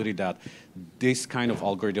concluded that this kind of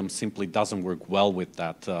algorithm simply doesn't work well with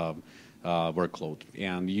that workload.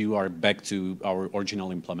 And you are back to our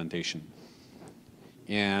original implementation.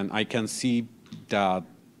 And I can see that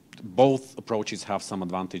both approaches have some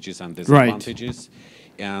advantages and disadvantages. Right.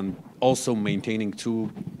 And also maintaining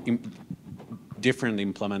two different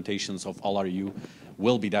implementations of LRU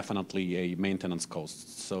will be definitely a maintenance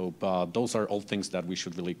cost. So those are all things that we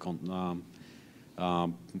should really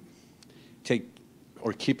take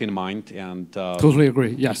or keep in mind. And totally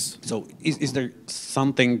agree. Yes. So is there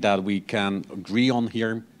something that we can agree on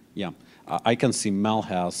here? Yeah, I can see Mel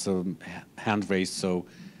has a hand raised. So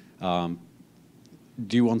do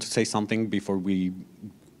you want to say something before we?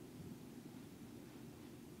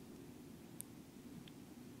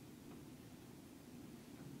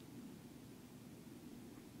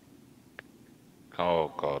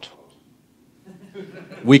 Oh, God.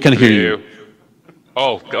 We can hear you.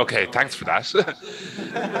 Oh, okay. Thanks for that.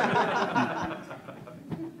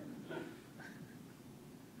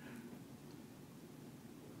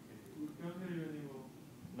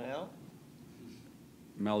 Mel?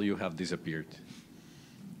 Mel, you have disappeared.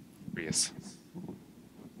 Yes.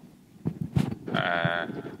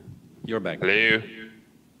 You're back. Hello.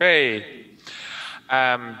 Hey.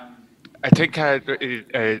 I think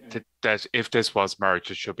that if this was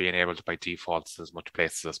merged, it should be enabled by default to as much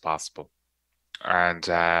places as possible. And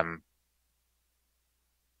a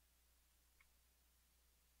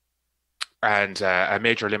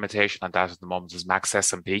major limitation on that at the moment is max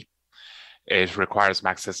SMP. It requires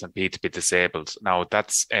max SMP to be disabled. Now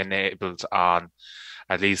that's enabled on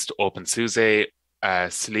at least OpenSUSE,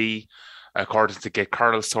 SLE, according to Git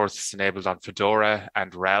kernel sources enabled on Fedora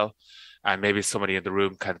and RHEL. And maybe somebody in the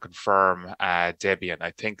room can confirm Debian.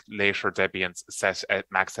 I think later Debian's set at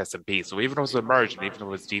max SMP. So even if it was merged and even if it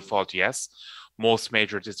was default, yes, most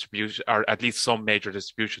major distributions, or at least some major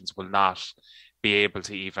distributions, will not be able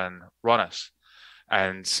to even run it.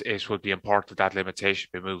 and it would be important that limitation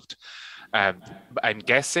be moved. I'm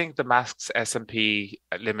guessing the max SMP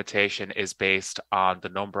limitation is based on the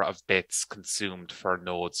number of bits consumed for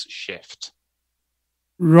nodes shift.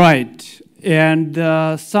 Right, and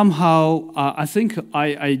somehow I think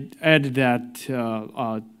I added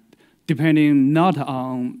that depending not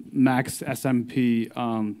on max SMP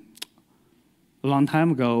a long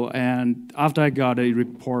time ago, and after I got a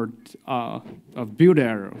report of build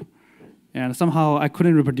error, and somehow I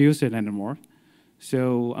couldn't reproduce it anymore.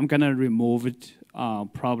 So I'm gonna remove it.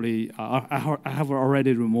 Probably I have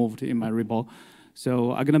already removed in my repo.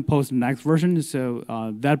 So I'm gonna post the next version. So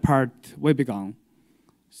that part will be gone.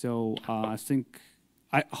 So I think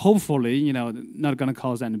hopefully not gonna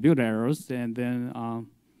cause any build errors. And then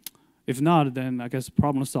if not, then I guess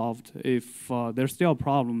problem solved. If there's still a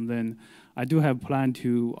problem, then I do have a plan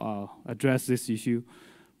to address this issue.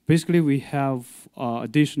 Basically, we have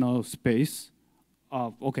additional space.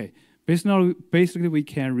 Okay. Basically, we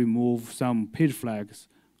can remove some page flags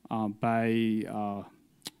by.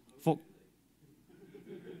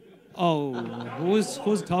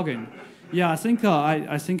 Who's talking? Yeah, I think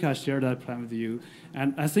I shared that plan with you,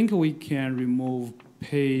 and I think we can remove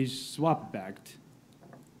page swap backed,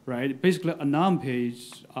 right? Basically, a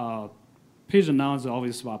non-page page announce is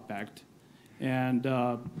always swap backed, and.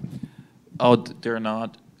 They're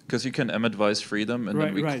not. Because you can advise freedom, and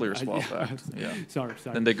then we clear swap back. Yeah. Sorry.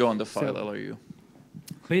 Then they go on the file LRU.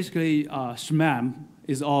 Basically, shmam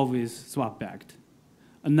is always swap backed.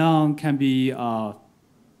 A noun can be the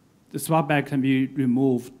swap back can be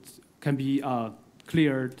removed, can be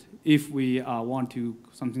cleared if we want to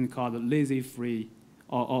something called lazy free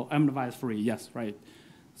or advise free. Yes, right.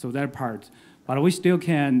 So that part, but we still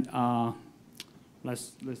can. Let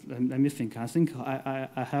me think. I think I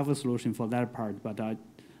have a solution for that part, but I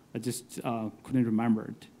just couldn't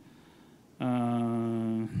remember it.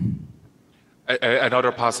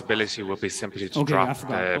 Another possibility would be simply to drop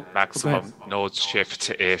the maximum node shift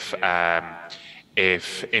if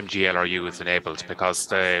MGLRU is enabled, because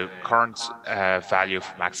the current value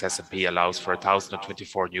for max SMP allows for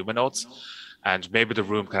 1,024 NUMA nodes. And maybe the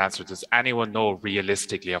room can answer, does anyone know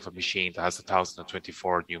realistically of a machine that has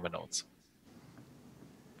 1,024 NUMA nodes?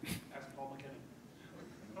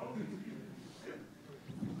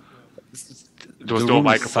 There was no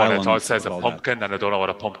microphone. I thought it says a pumpkin, and I don't know what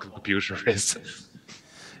a pumpkin computer is.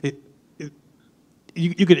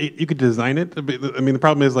 You could design it. I mean, the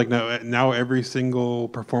problem is like now every single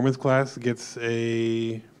performance class gets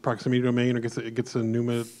a proximity domain or gets a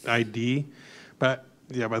NUMA ID, but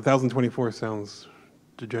yeah, but 1,024 sounds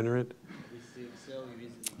degenerate.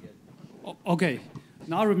 Okay,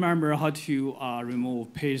 now remember how to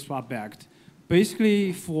remove page swap backed.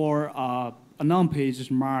 Basically, for a non-page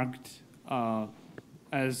marked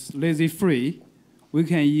as lazy free, we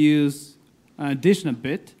can use an additional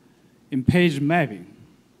bit in page mapping.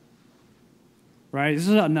 Right, this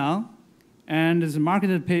is a noun, and it's marked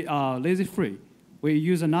as lazy free. We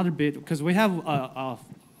use another bit because we have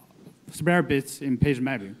spare bits in page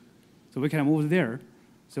mapping, so we can move there.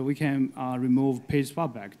 So we can remove page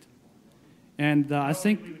swap backed. And I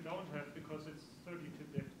think we don't have, because it's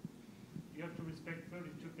 32-bit. You have to respect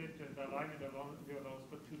 32-bit, and the alignment allows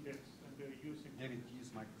for 2 bits, and we're using.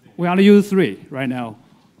 We only use 3 right now.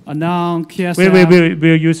 A noun, KSL.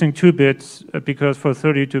 We're using 2 bits because for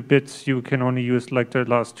 32 bits you can only use like the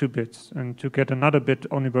last 2 bits, and to get another bit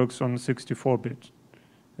only works on 64 bits.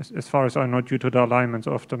 As far as I know, due to the alignments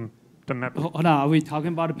of the map. Hold on, are we talking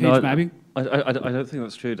about the page mapping? I don't think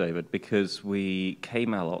that's true, David, because we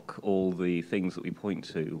k-malloc all the things that we point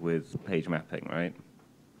to with page mapping, right?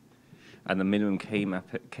 And the minimum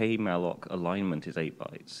k-malloc alignment is 8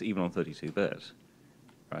 bytes, even on 32-bit,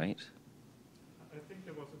 right? I think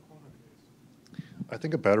there was a corner case. I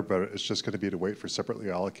think a better bet is just going to be to wait for separately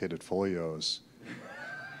allocated folios.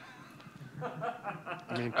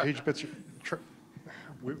 I mean, page bits are...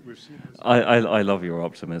 We've seen this. I love your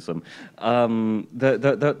optimism.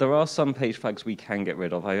 There are some page flags we can get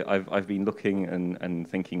rid of. I've been looking and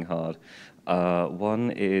thinking hard.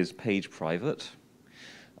 One is page private.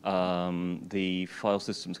 The file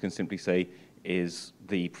systems can simply say, is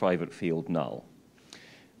the private field null?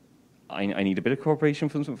 I need a bit of cooperation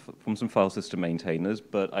from some file system maintainers,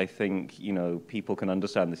 but I think people can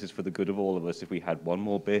understand this is for the good of all of us. If we had one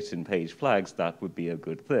more bit in page flags, that would be a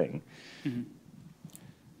good thing. Mm-hmm.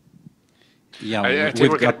 Yeah, I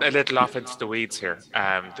think we're getting a little off into the weeds here.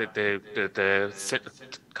 The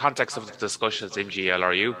context of the discussion is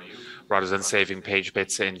MGLRU, rather than saving page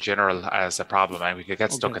bits in general as a problem, and we could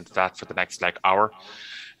get stuck into that for the next hour.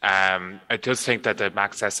 I just think that the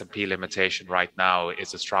max S&P limitation right now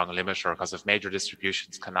is a strong limiter because if major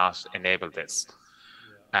distributions cannot enable this,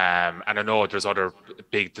 and I know there's other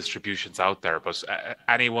big distributions out there, but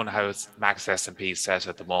anyone who has max S&P set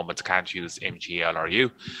at the moment can't use MGLRU,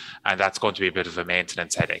 and that's going to be a bit of a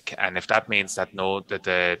maintenance headache. And if that means that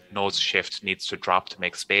the node shift needs to drop to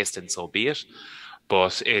make space, then so be it.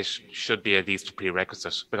 But it should be at least a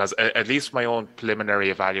prerequisite, because at least my own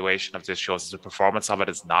preliminary evaluation of this shows the performance of it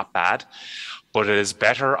is not bad, but it is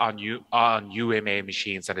better on UMA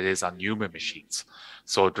machines than it is on NUMA machines.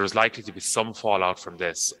 So there's likely to be some fallout from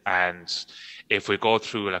this. And if we go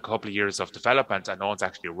through a couple of years of development and no one's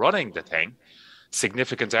actually running the thing,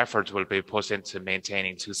 significant effort will be put into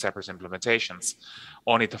maintaining two separate implementations,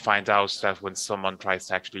 only to find out that when someone tries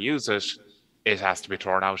to actually use it, it has to be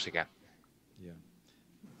thrown out again. Yeah.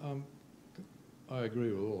 I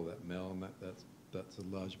agree with all that, Mel, and that's a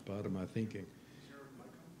large part of my thinking.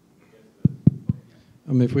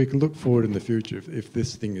 I mean, if we can look forward in the future, if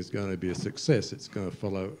this thing is going to be a success, it's going to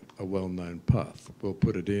follow a well-known path. We'll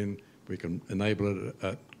put it in, we can enable it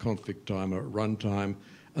at config time or at runtime,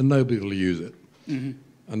 and nobody will use it. Mm-hmm.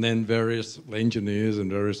 And then various engineers and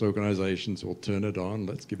various organizations will turn it on.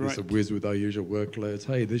 Let's give this a whiz with our usual workloads.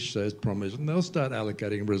 Hey, this shows promise. And they'll start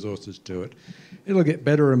allocating resources to it. It'll get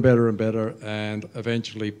better and better and better, and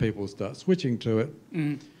eventually people start switching to it.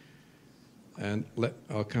 Mm. And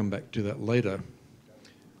I'll come back to that later.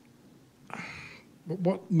 But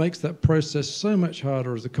what makes that process so much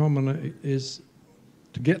harder is is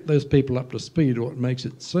to get those people up to speed. What makes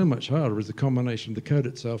it so much harder is the combination of the code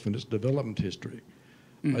itself and its development history.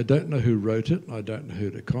 Mm. I don't know who wrote it. I don't know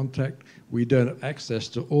who to contact. We don't have access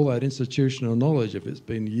to all that institutional knowledge if it's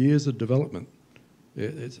been years of development.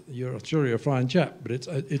 You're a fine chap, but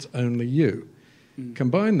it's only you. Mm.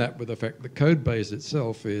 Combine that with the fact the code base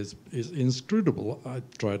itself is inscrutable. I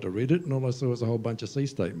tried to read it, and all I saw was a whole bunch of C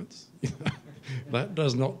statements. That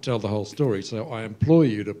does not tell the whole story. So I implore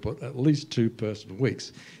you to put at least 2 personal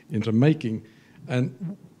weeks into making.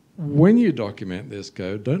 And when you document this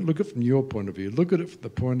code, don't look at it from your point of view. Look at it from the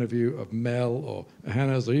point of view of Mel or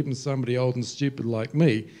Hannes or even somebody old and stupid like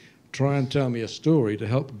me. Try and tell me a story to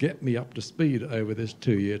help get me up to speed over this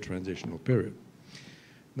 2-year transitional period.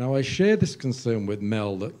 Now, I share this concern with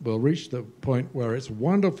Mel that we'll reach the point where it's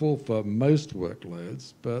wonderful for most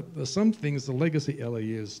workloads, but there's some things the legacy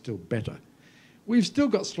LEU is still better. We've still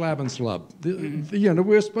got slab and slub. You know,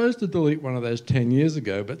 we were supposed to delete one of those 10 years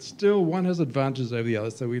ago, but still one has advantages over the other,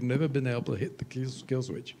 so we've never been able to hit the kill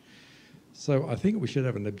switch. So I think we should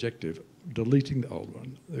have an objective, deleting the old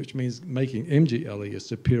one, which means making MGLRU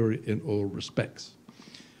superior in all respects.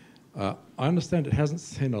 I understand it hasn't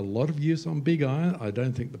seen a lot of use on Big Iron. I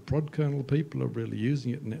don't think the prod kernel people are really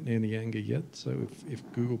using it in any anger yet, so if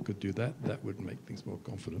Google could do that, that would make things more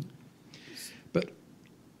confident. But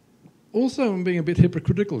also, I'm being a bit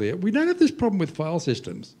hypocritical here. We don't have this problem with file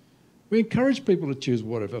systems. We encourage people to choose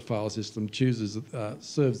whatever file system chooses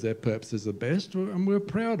serves their purposes the best, and we're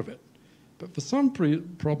proud of it. But for some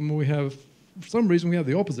reason, we have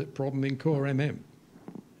the opposite problem in Core MM.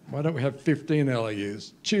 Why don't we have 15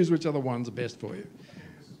 LEUs? Choose which other ones are best for you.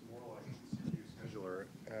 This is more like a CPU scheduler,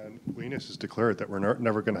 and Linus has declared that we're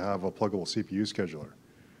never going to have a pluggable CPU scheduler.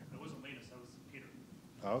 That wasn't Linus, that was Peter.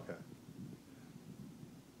 Oh, okay.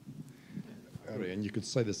 And you could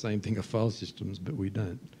say the same thing of file systems, but we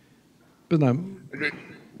don't. But no,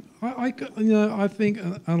 I think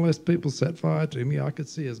unless people set fire to me, I could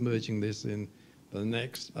see us merging this in the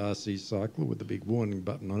next RC cycle with the big warning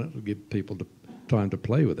button on it to give people time to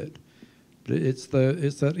play with it. But it's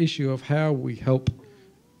that issue of how we help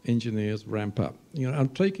engineers ramp up. You know,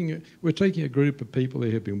 we're taking a group of people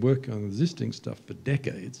who have been working on existing stuff for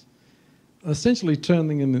decades, essentially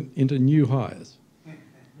turning them into new hires,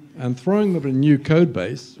 and throwing them in a new code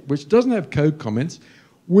base, which doesn't have code comments,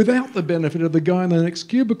 without the benefit of the guy in the next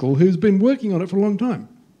cubicle who's been working on it for a long time.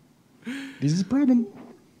 This is a problem.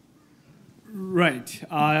 Right.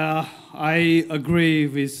 I agree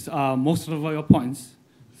with most of your points.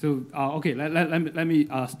 So, okay, let me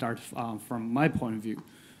start from my point of view.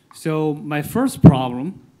 So my first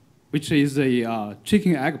problem, which is a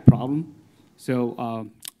chicken egg problem. So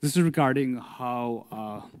this is regarding how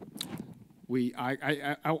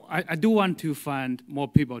I do want to find more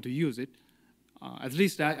people to use it. At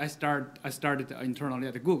least I started internally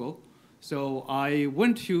at Google. So I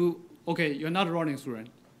went to, okay, you're not running through it.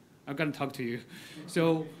 I'm gonna talk to you.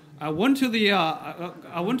 So I went to the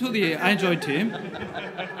Android team.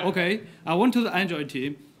 Okay, I went to the Android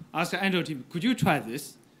team. Asked the Android team, could you try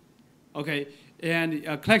this? Okay, and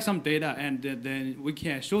collect some data, and then we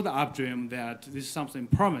can show the upstream that this is something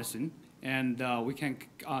promising. and we can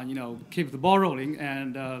keep the ball rolling,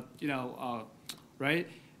 and right?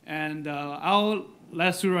 And I'll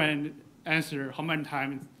let Suren answer how many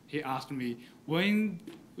times he asked me, when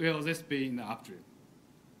will this be in the upstream?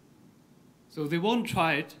 So they won't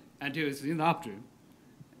try it until it's in the upstream.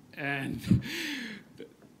 And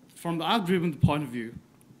from the upstream point of view,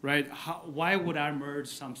 right, why would I merge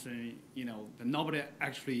something that nobody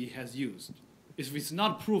actually has used? If it's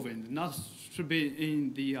not proven, not should be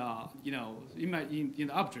in the in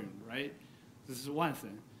the upstream, right? This is one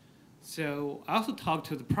thing. So I also talked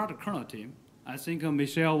to the product kernel team. I think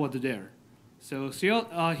Michelle was there. So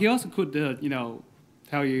he also could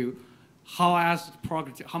tell you how I asked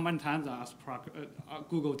how many times I asked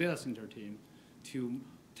Google Data Center team to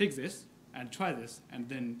take this and try this and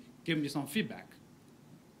then give me some feedback.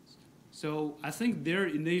 So I think their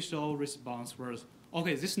initial response was,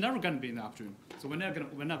 okay, this is never going to be in the upstream, so we're not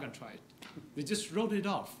going to try it. They just wrote it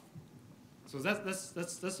off. So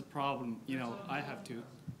that's a problem. I have to.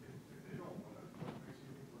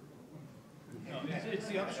 No, it's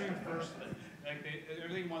the upstream first thing. Like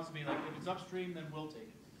everything wants to be like, if it's upstream, then we'll take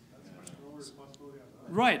it.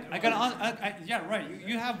 Right. Yeah, right.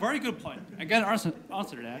 You have a very good point. I got to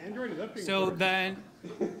answer that. So then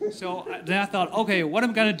I thought, okay, what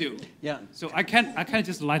am I gonna do? Yeah. So I can't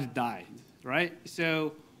just let it die, right?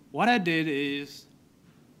 So what I did is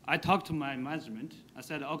I talked to my management. I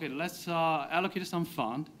said, okay, let's allocate some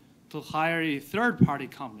fund to hire a third-party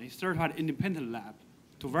company, third-party independent lab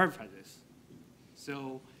to verify this.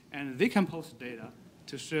 So, and they can post data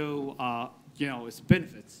to show its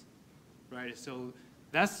benefits, right? So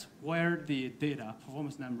that's where the data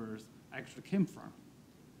performance numbers actually came from.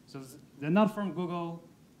 So they're not from Google,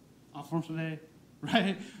 unfortunately,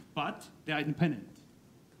 right? But they are independent.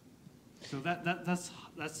 So that's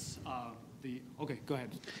the okay. Go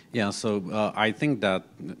ahead. Yeah. So I think that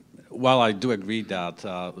while I do agree that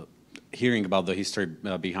hearing about the history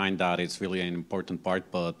behind that is really an important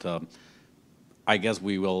part, but I guess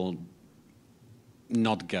we will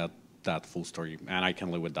not get that full story, and I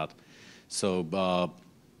can live with that. So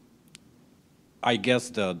I guess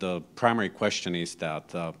the primary question is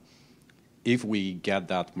that if we get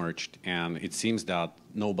that merged, and it seems that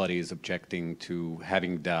nobody is objecting to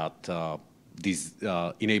having that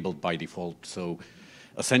enabled by default, so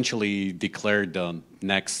essentially declare the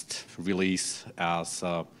next release as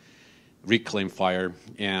Reclaim Fire,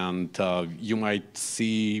 and you might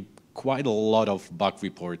see quite a lot of bug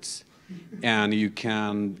reports, and you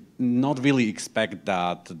can not really expect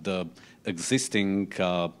that the existing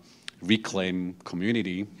Reclaim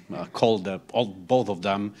community, called both of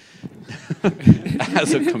them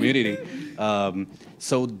as a community.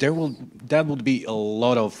 So that would be a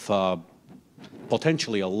lot of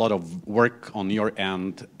potentially a lot of work on your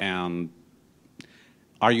end. And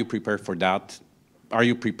are you prepared for that? Are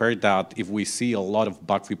you prepared that if we see a lot of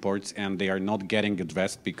bug reports and they are not getting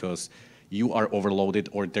addressed because you are overloaded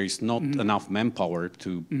or there is not enough manpower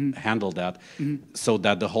to handle that, so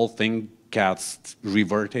that the whole thing gets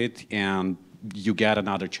reverted and you get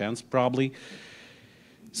another chance probably?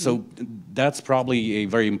 So that's probably a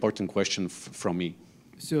very important question from me.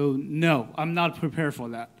 So no, I'm not prepared for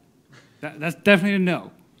that. That's definitely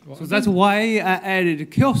no. So that's why I added a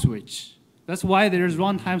kill switch. That's why there's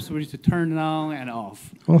runtime switch to turn on and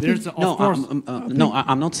off. There's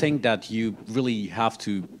I'm not saying that you really have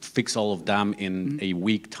to fix all of them in a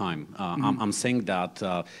week time. I'm saying that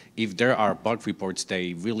if there are bug reports,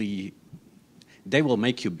 they will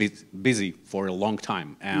make you busy for a long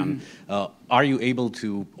time. And are you able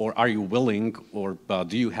to, or are you willing, or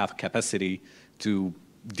do you have capacity to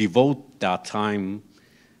devote that time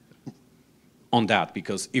on that?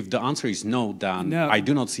 Because if the answer is no, then I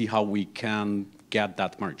do not see how we can get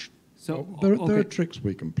that merged. So there are tricks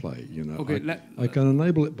we can play, Okay, I can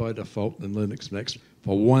enable it by default in Linux Next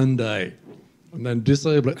for 1 day, and then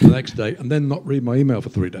disable it the next day, and then not read my email for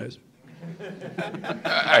 3 days.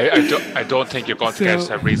 I don't think you're going to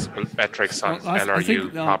get reasonable metrics on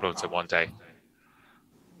LRU problems in 1 day.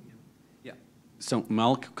 Yeah. So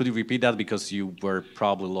Malk, could you repeat that because you were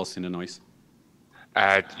probably lost in the noise?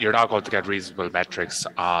 You're not going to get reasonable metrics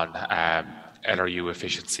on LRU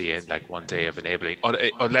efficiency in like 1 day of enabling,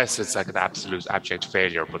 unless it's like an absolute abject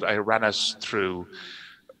failure. But I ran it through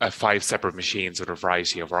 5 separate machines with a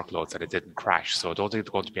variety of workloads and it didn't crash. So I don't think it's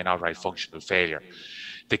going to be an outright functional failure.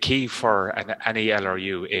 The key for any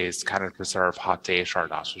LRU is can it preserve hot data or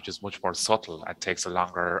not, which is much more subtle and takes a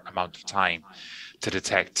longer amount of time to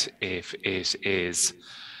detect if it is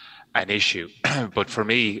an issue. But for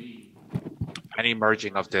me, any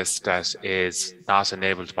merging of this that is not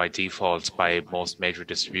enabled by default by most major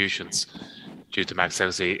distributions due to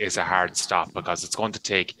maxicity is a hard stop because it's going to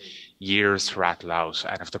take years to rattle out.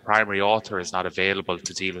 And if the primary author is not available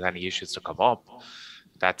to deal with any issues to come up,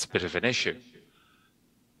 that's a bit of an issue.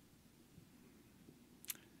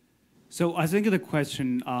 So I think the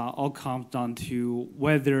question all comes down to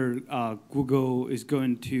whether Google is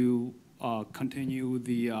going to continue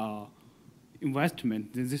the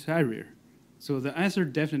investment in this area. So the answer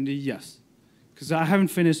definitely yes, because I haven't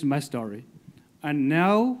finished my story. And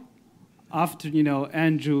now, after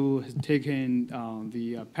Andrew has taken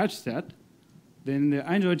the patch set, then the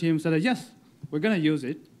Android team said, yes, we're going to use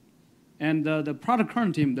it. And the product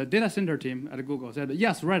current team, the data center team at Google said,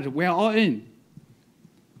 yes, right, we're all in.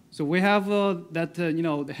 So we have that, the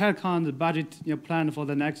headcount, the budget plan for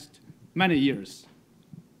the next many years.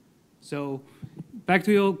 So back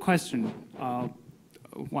to your question.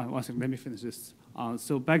 One second, let me finish this.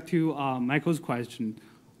 So back to Michael's question.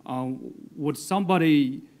 Would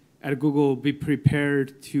somebody at Google be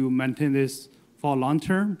prepared to maintain this for long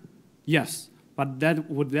term? Yes. But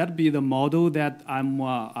would that be the model that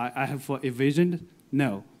I have envisioned?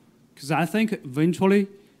 No. Because I think eventually,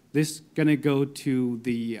 this is gonna go to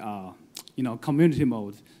the community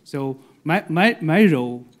mode. So my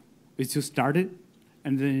role is to start it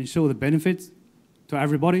and then show the benefits to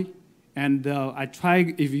everybody. And I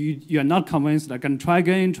try, if you are not convinced, I can try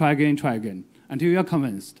again until you're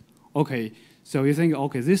convinced. Okay, so you think,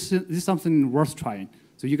 okay, this is something worth trying.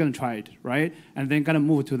 So you're gonna try it, right? And then gonna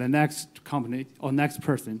move to the next company or next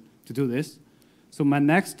person to do this. So my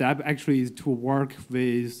next step actually is to work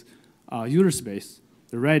with user space.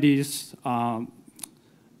 The Redis,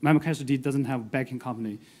 MemCached doesn't have backing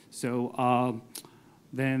company. So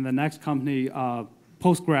then the next company,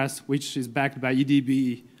 Postgres, which is backed by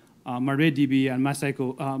EDB, MariaDB, and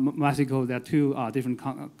MySQL, they're two different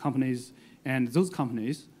companies. And those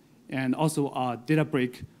companies, and also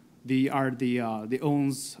Databricks, they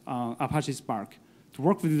owns Apache Spark. To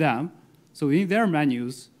work with them, so in their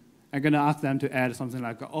menus, I'm gonna ask them to add something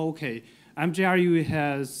like, okay, MGLRU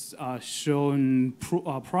has shown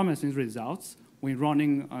promising results when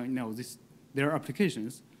running their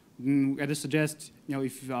applications. I suggest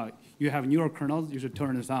if you have newer kernels, you should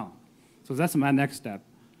turn this on. So that's my next step.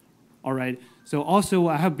 All right. So also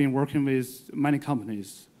I have been working with many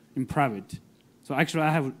companies in private. So actually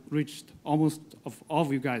I have reached almost all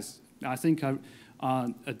of you guys. I think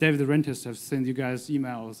David Rentis have sent you guys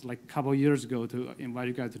emails like a couple of years ago to invite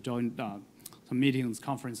you guys to join some meetings,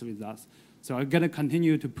 conference with us. So I'm gonna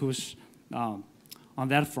continue to push on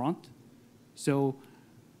that front. So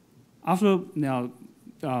after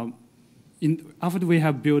after we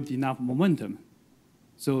have built enough momentum,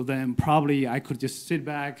 so then probably I could just sit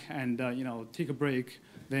back and take a break.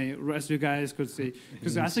 Then the rest of you guys could say,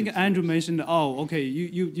 because I think Andrew mentioned, oh, okay,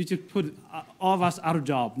 you just put all of us out of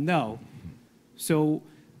job. No. So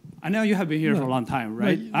I know you have been here for a long time,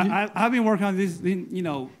 right? I've been working on this,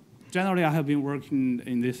 generally I have been working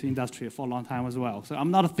in this industry for a long time as well. So I'm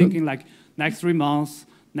not thinking like next 3 months,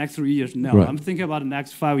 next 3 years. No, right. I'm thinking about the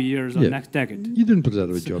next 5 years or next decade. You didn't put us out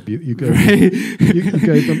of a job. You gave, you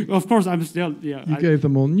gave them. Of course, I'm still, yeah. You gave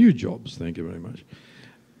them all new jobs. Thank you very much.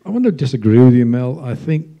 I want to disagree with you, Mel. I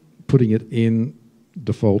think putting it in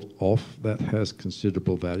default off, that has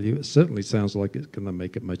considerable value. It certainly sounds like it's going to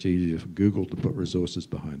make it much easier for Google to put resources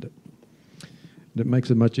behind it. And it makes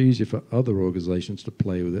it much easier for other organizations to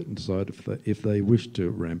play with it and decide if they wish to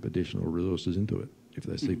ramp additional resources into it, if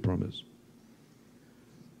they see promise.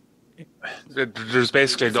 There's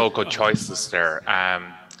basically no good choices there.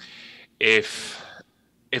 If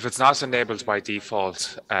it's not enabled by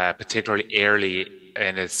default, particularly early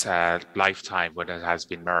in its lifetime when it has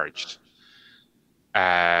been merged,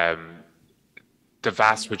 the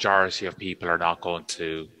vast majority of people are not going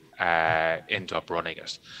to end up running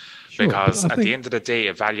it. Sure, because at the end of the day,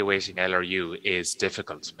 evaluating LRU is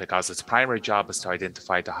difficult because its primary job is to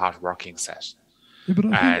identify the hot working set. Yeah, but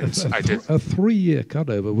I think a 3-year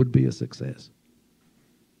cutover would be a success.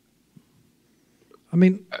 I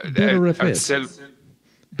mean, BetterFS.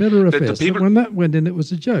 BetterFS. When that went in, it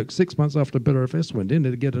was a joke. 6 months after BetterFS went in,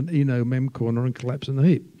 it'd get an mem corner and collapse in the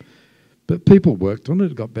heap. But people worked on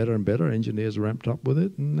it. It got better and better. Engineers ramped up with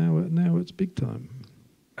it, and now it's big time.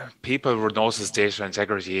 People would notice data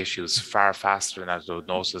integrity issues far faster than they would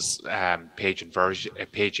notice page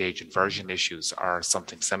age inversion issues or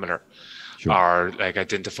something similar. Sure. Or like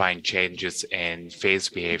identifying changes in phase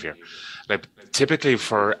behavior. Like typically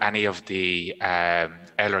for any of the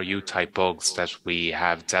LRU type bugs that we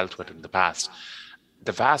have dealt with in the past,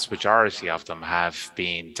 the vast majority of them have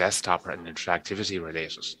been desktop and interactivity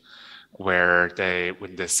related, where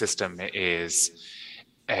when the system is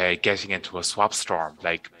getting into a swap storm,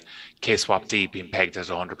 like K-swap-D being pegged at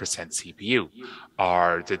 100% CPU,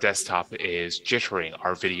 or the desktop is jittering,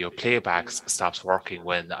 or video playback stops working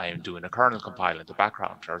when I am doing a kernel compile in the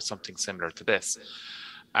background, or something similar to this.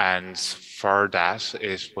 And for that,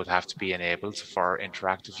 it would have to be enabled for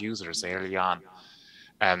interactive users early on.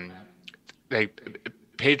 Like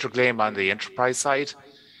page reclaim on the enterprise side,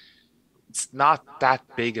 it's not that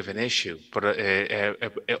big of an issue, but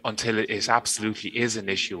until it absolutely is an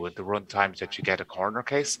issue with the runtime that you get a corner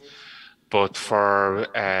case. But for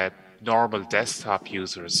normal desktop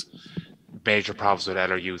users, major problems with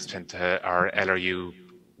LRUs or LRU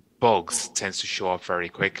bugs tends to show up very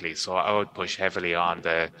quickly. So I would push heavily on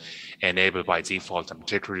the enable by default, and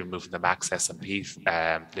particularly removing the max SMP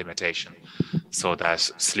limitation, so that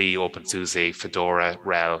SLE, OpenSUSE, Fedora,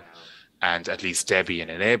 RHEL, and at least Debian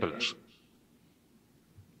enable it.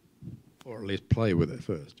 Or at least play with it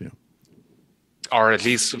first, yeah. Or at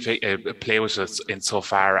least play with it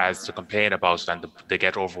insofar as to complain about it, and they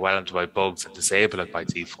get overwhelmed by bugs and disable it by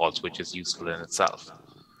default, which is useful in itself.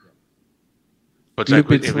 But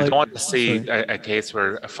like, if we don't want to see a case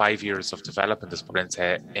where 5 years of development is put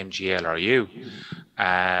into MGLRU,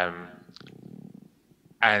 and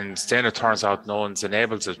then it turns out no one's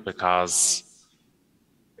enabled it because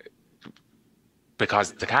they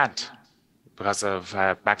can't, because of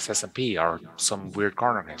max SMP or some weird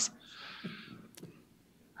corner case.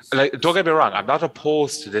 Like, don't get me wrong, I'm not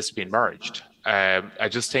opposed to this being merged. I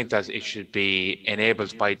just think that it should be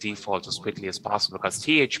enabled by default as quickly as possible, because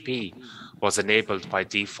THP was enabled by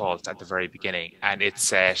default at the very beginning, and it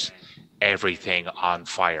set everything on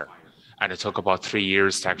fire. And it took about 3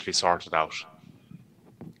 years to actually sort it out.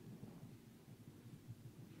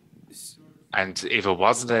 And if it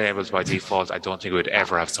wasn't enabled by default, I don't think it would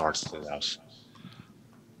ever have sorted it out.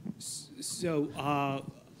 So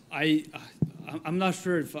I'm not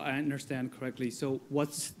sure if I understand correctly. So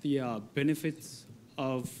what's the benefits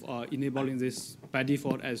of enabling this by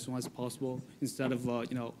default as soon as possible, instead of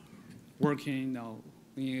working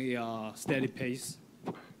in a steady pace?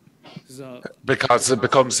 Because it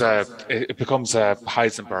becomes a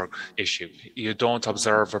Heisenberg issue. You don't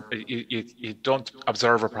observe you don't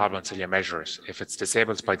observe a problem until you measure it. If it's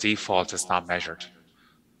disabled by default, it's not measured.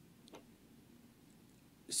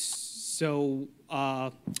 So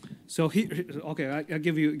okay, I'll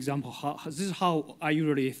give you an example. This is how I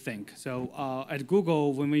usually think. So at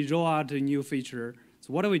Google, when we roll out a new feature,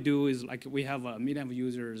 so what do we do is, like, we have a million of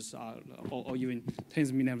users, or even tens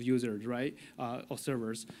of millions of users, right, or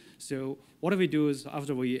servers. So what do we do is,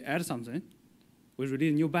 after we add something, we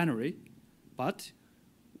release a new binary, but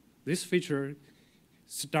this feature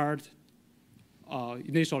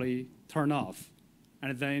initially turn off,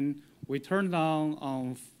 and then we turn down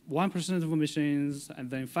on 1% of machines, and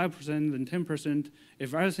then 5%, then 10%.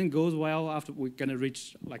 If everything goes well, after we're gonna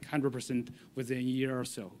reach like 100% within a year or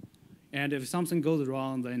so. And if something goes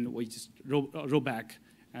wrong, then we just roll back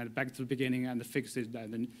and back to the beginning and fix it,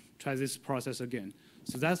 and then try this process again.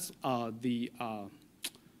 So that's the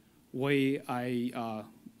way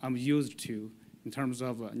I'm used to in terms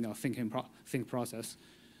of think process.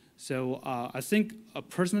 So I think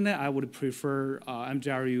personally, I would prefer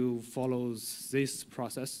MGLRU follows this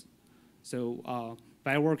process. So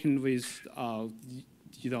by working with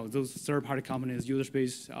those third-party companies,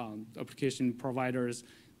 user-based application providers,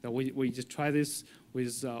 that we just try this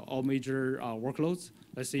with all major workloads.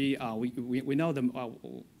 Let's see, we know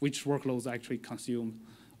which workloads actually consume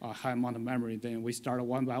a high amount of memory. Then we start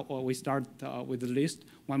with the list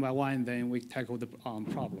one by one, then we tackle the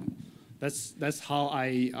problem. That's how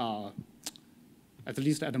I, at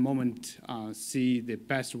least at the moment, see the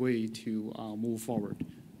best way to move forward.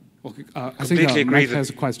 Okay, I think Mike has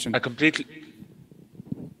a question.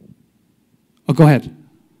 Oh, go ahead.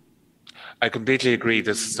 I completely agree.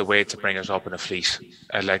 This is the way to bring it up in a fleet.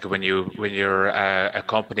 Like when you're a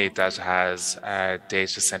company that has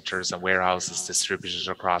data centers and warehouses distributed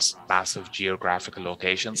across massive geographical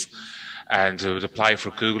locations, and it would apply for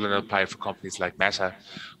Google and apply for companies like Meta,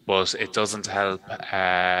 but it doesn't help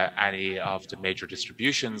any of the major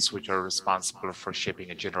distributions which are responsible for shipping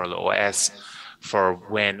a general OS for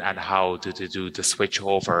when and how to do the switch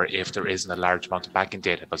over if there isn't a large amount of backend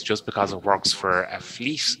data. But just because it works for a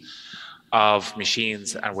fleet of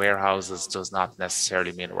machines and warehouses does not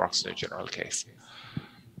necessarily mean it works in a general case.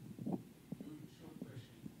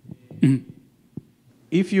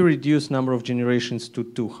 If you reduce number of generations to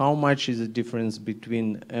 2, how much is the difference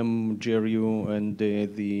between MGLRU and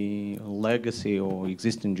the legacy or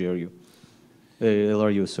existing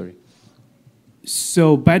LRU, sorry?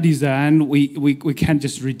 So by design, we can't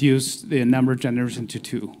just reduce the number of generations to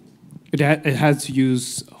 2. It has to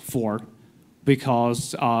use 4.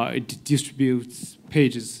 because it distributes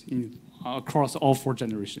pages across all 4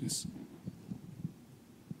 generations.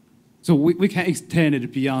 So we can extend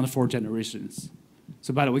it beyond 4 generations.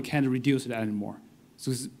 So, but we can't reduce it anymore.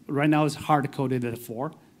 So right now it's hard-coded at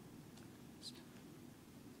 4.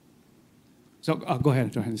 So go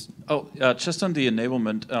ahead, Johannes. Oh, just on the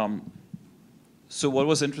enablement. So what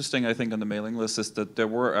was interesting, I think, on the mailing list is that there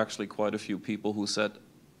were actually quite a few people who said,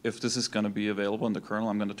 if this is going to be available in the kernel,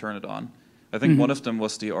 I'm going to turn it on. I think one of them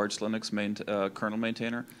was the Arch Linux kernel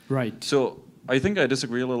maintainer. Right. So I think I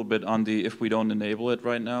disagree a little bit on the if we don't enable it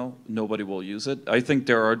right now, nobody will use it. I think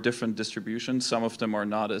there are different distributions. Some of them are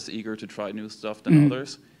not as eager to try new stuff than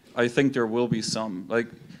others. I think there will be some. Like,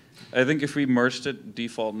 I think if we merged it,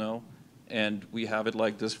 default no, and we have it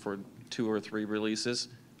like this for 2 or 3 releases,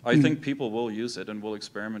 I think people will use it and will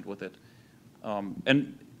experiment with it.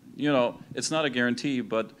 And, you know, it's not a guarantee,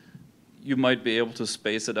 but you might be able to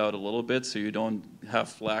space it out a little bit so you don't have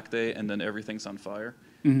flag day and then everything's on fire.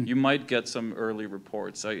 You might get some early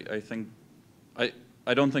reports. I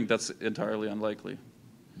don't think that's entirely unlikely.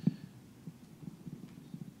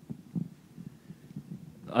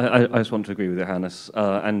 I just want to agree with Johannes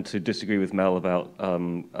and to disagree with Mel about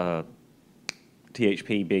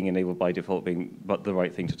THP being enabled by default being the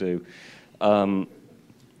right thing to do.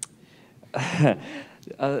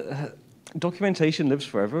 Documentation lives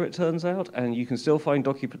forever, it turns out, and you can still find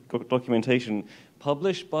documentation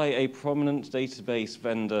published by a prominent database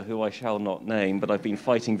vendor who I shall not name, but I've been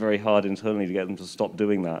fighting very hard internally to get them to stop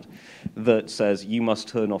doing that, that says you must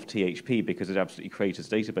turn off THP because it absolutely craters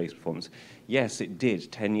database performance. Yes, it did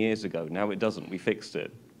 10 years ago. Now it doesn't. We fixed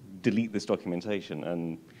it. Delete this documentation,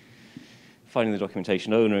 and finding the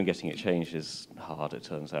documentation owner and getting it changed is hard, it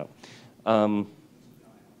turns out.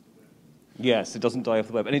 Yes, it doesn't die off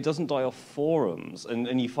the web, and it doesn't die off forums.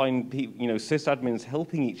 And you find sysadmins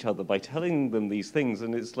helping each other by telling them these things,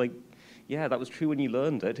 and it's like, yeah, that was true when you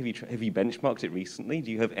learned it. Have you benchmarked it recently?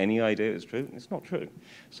 Do you have any idea it's true? It's not true.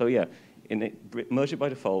 So yeah, merge it by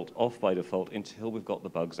default, off by default, until we've got the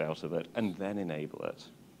bugs out of it, and then enable it.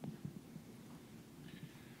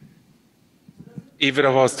 Even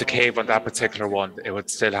if I was to cave on that particular one, it would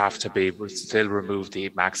still have to be, still remove the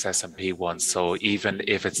max SMP one. So even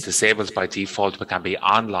if it's disabled by default but can be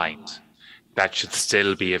online, that should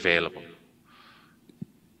still be available.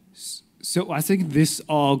 So I think this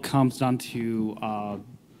all comes down to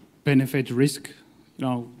benefit risk,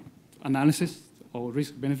 analysis or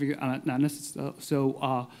risk benefit analysis.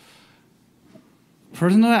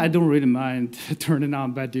 Personally, I don't really mind turning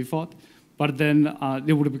on by default. But then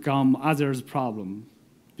it would become others' problem,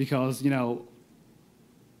 because if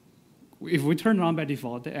we turn it on by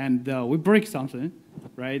default and we break something,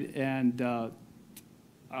 right? And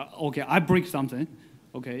okay, I break something,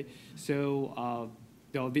 okay. So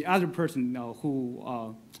the other person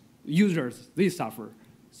who users, they suffer.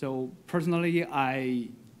 So personally, I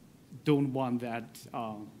don't want that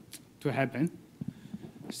to happen.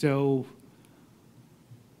 So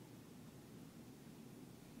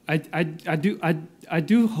I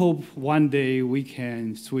do hope one day we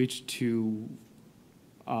can switch to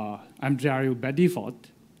MGLRU by default,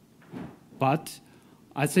 but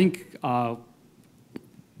I think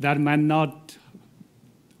that might not.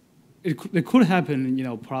 It could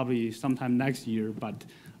happen, probably sometime next year. But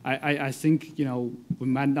I think we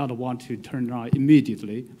might not want to turn it on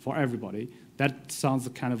immediately for everybody. That sounds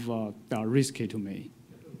kind of risky to me.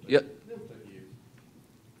 Yeah.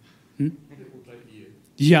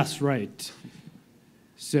 Yes, right.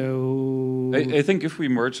 So I think if we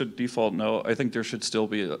merge a default no, I think there should still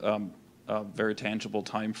be a very tangible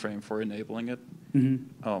time frame for enabling it.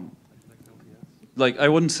 Like I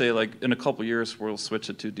wouldn't say like in a couple years we'll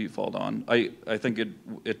switch it to default on. I think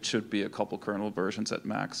it should be a couple kernel versions at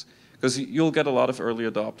max, because you'll get a lot of early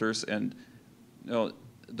adopters, and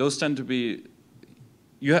those tend to be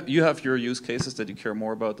you have your use cases that you care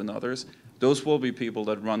more about than others. Those will be people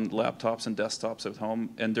that run laptops and desktops at home,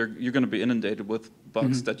 and you're going to be inundated with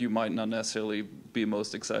bugs that you might not necessarily be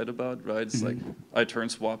most excited about, right? It's like, I turn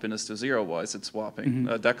swappiness to 0, why is it swapping?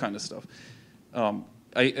 That kind of stuff. I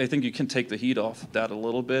think you can take the heat off that a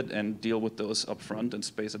little bit and deal with those up front and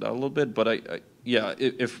space it out a little bit. But yeah,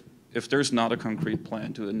 if there's not a concrete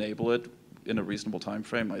plan to enable it in a reasonable time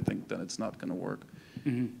frame, I think then it's not going to work.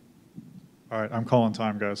 All right, I'm calling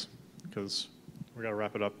time, guys, because we got to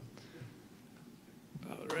wrap it up.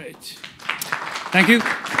 All right. Thank you.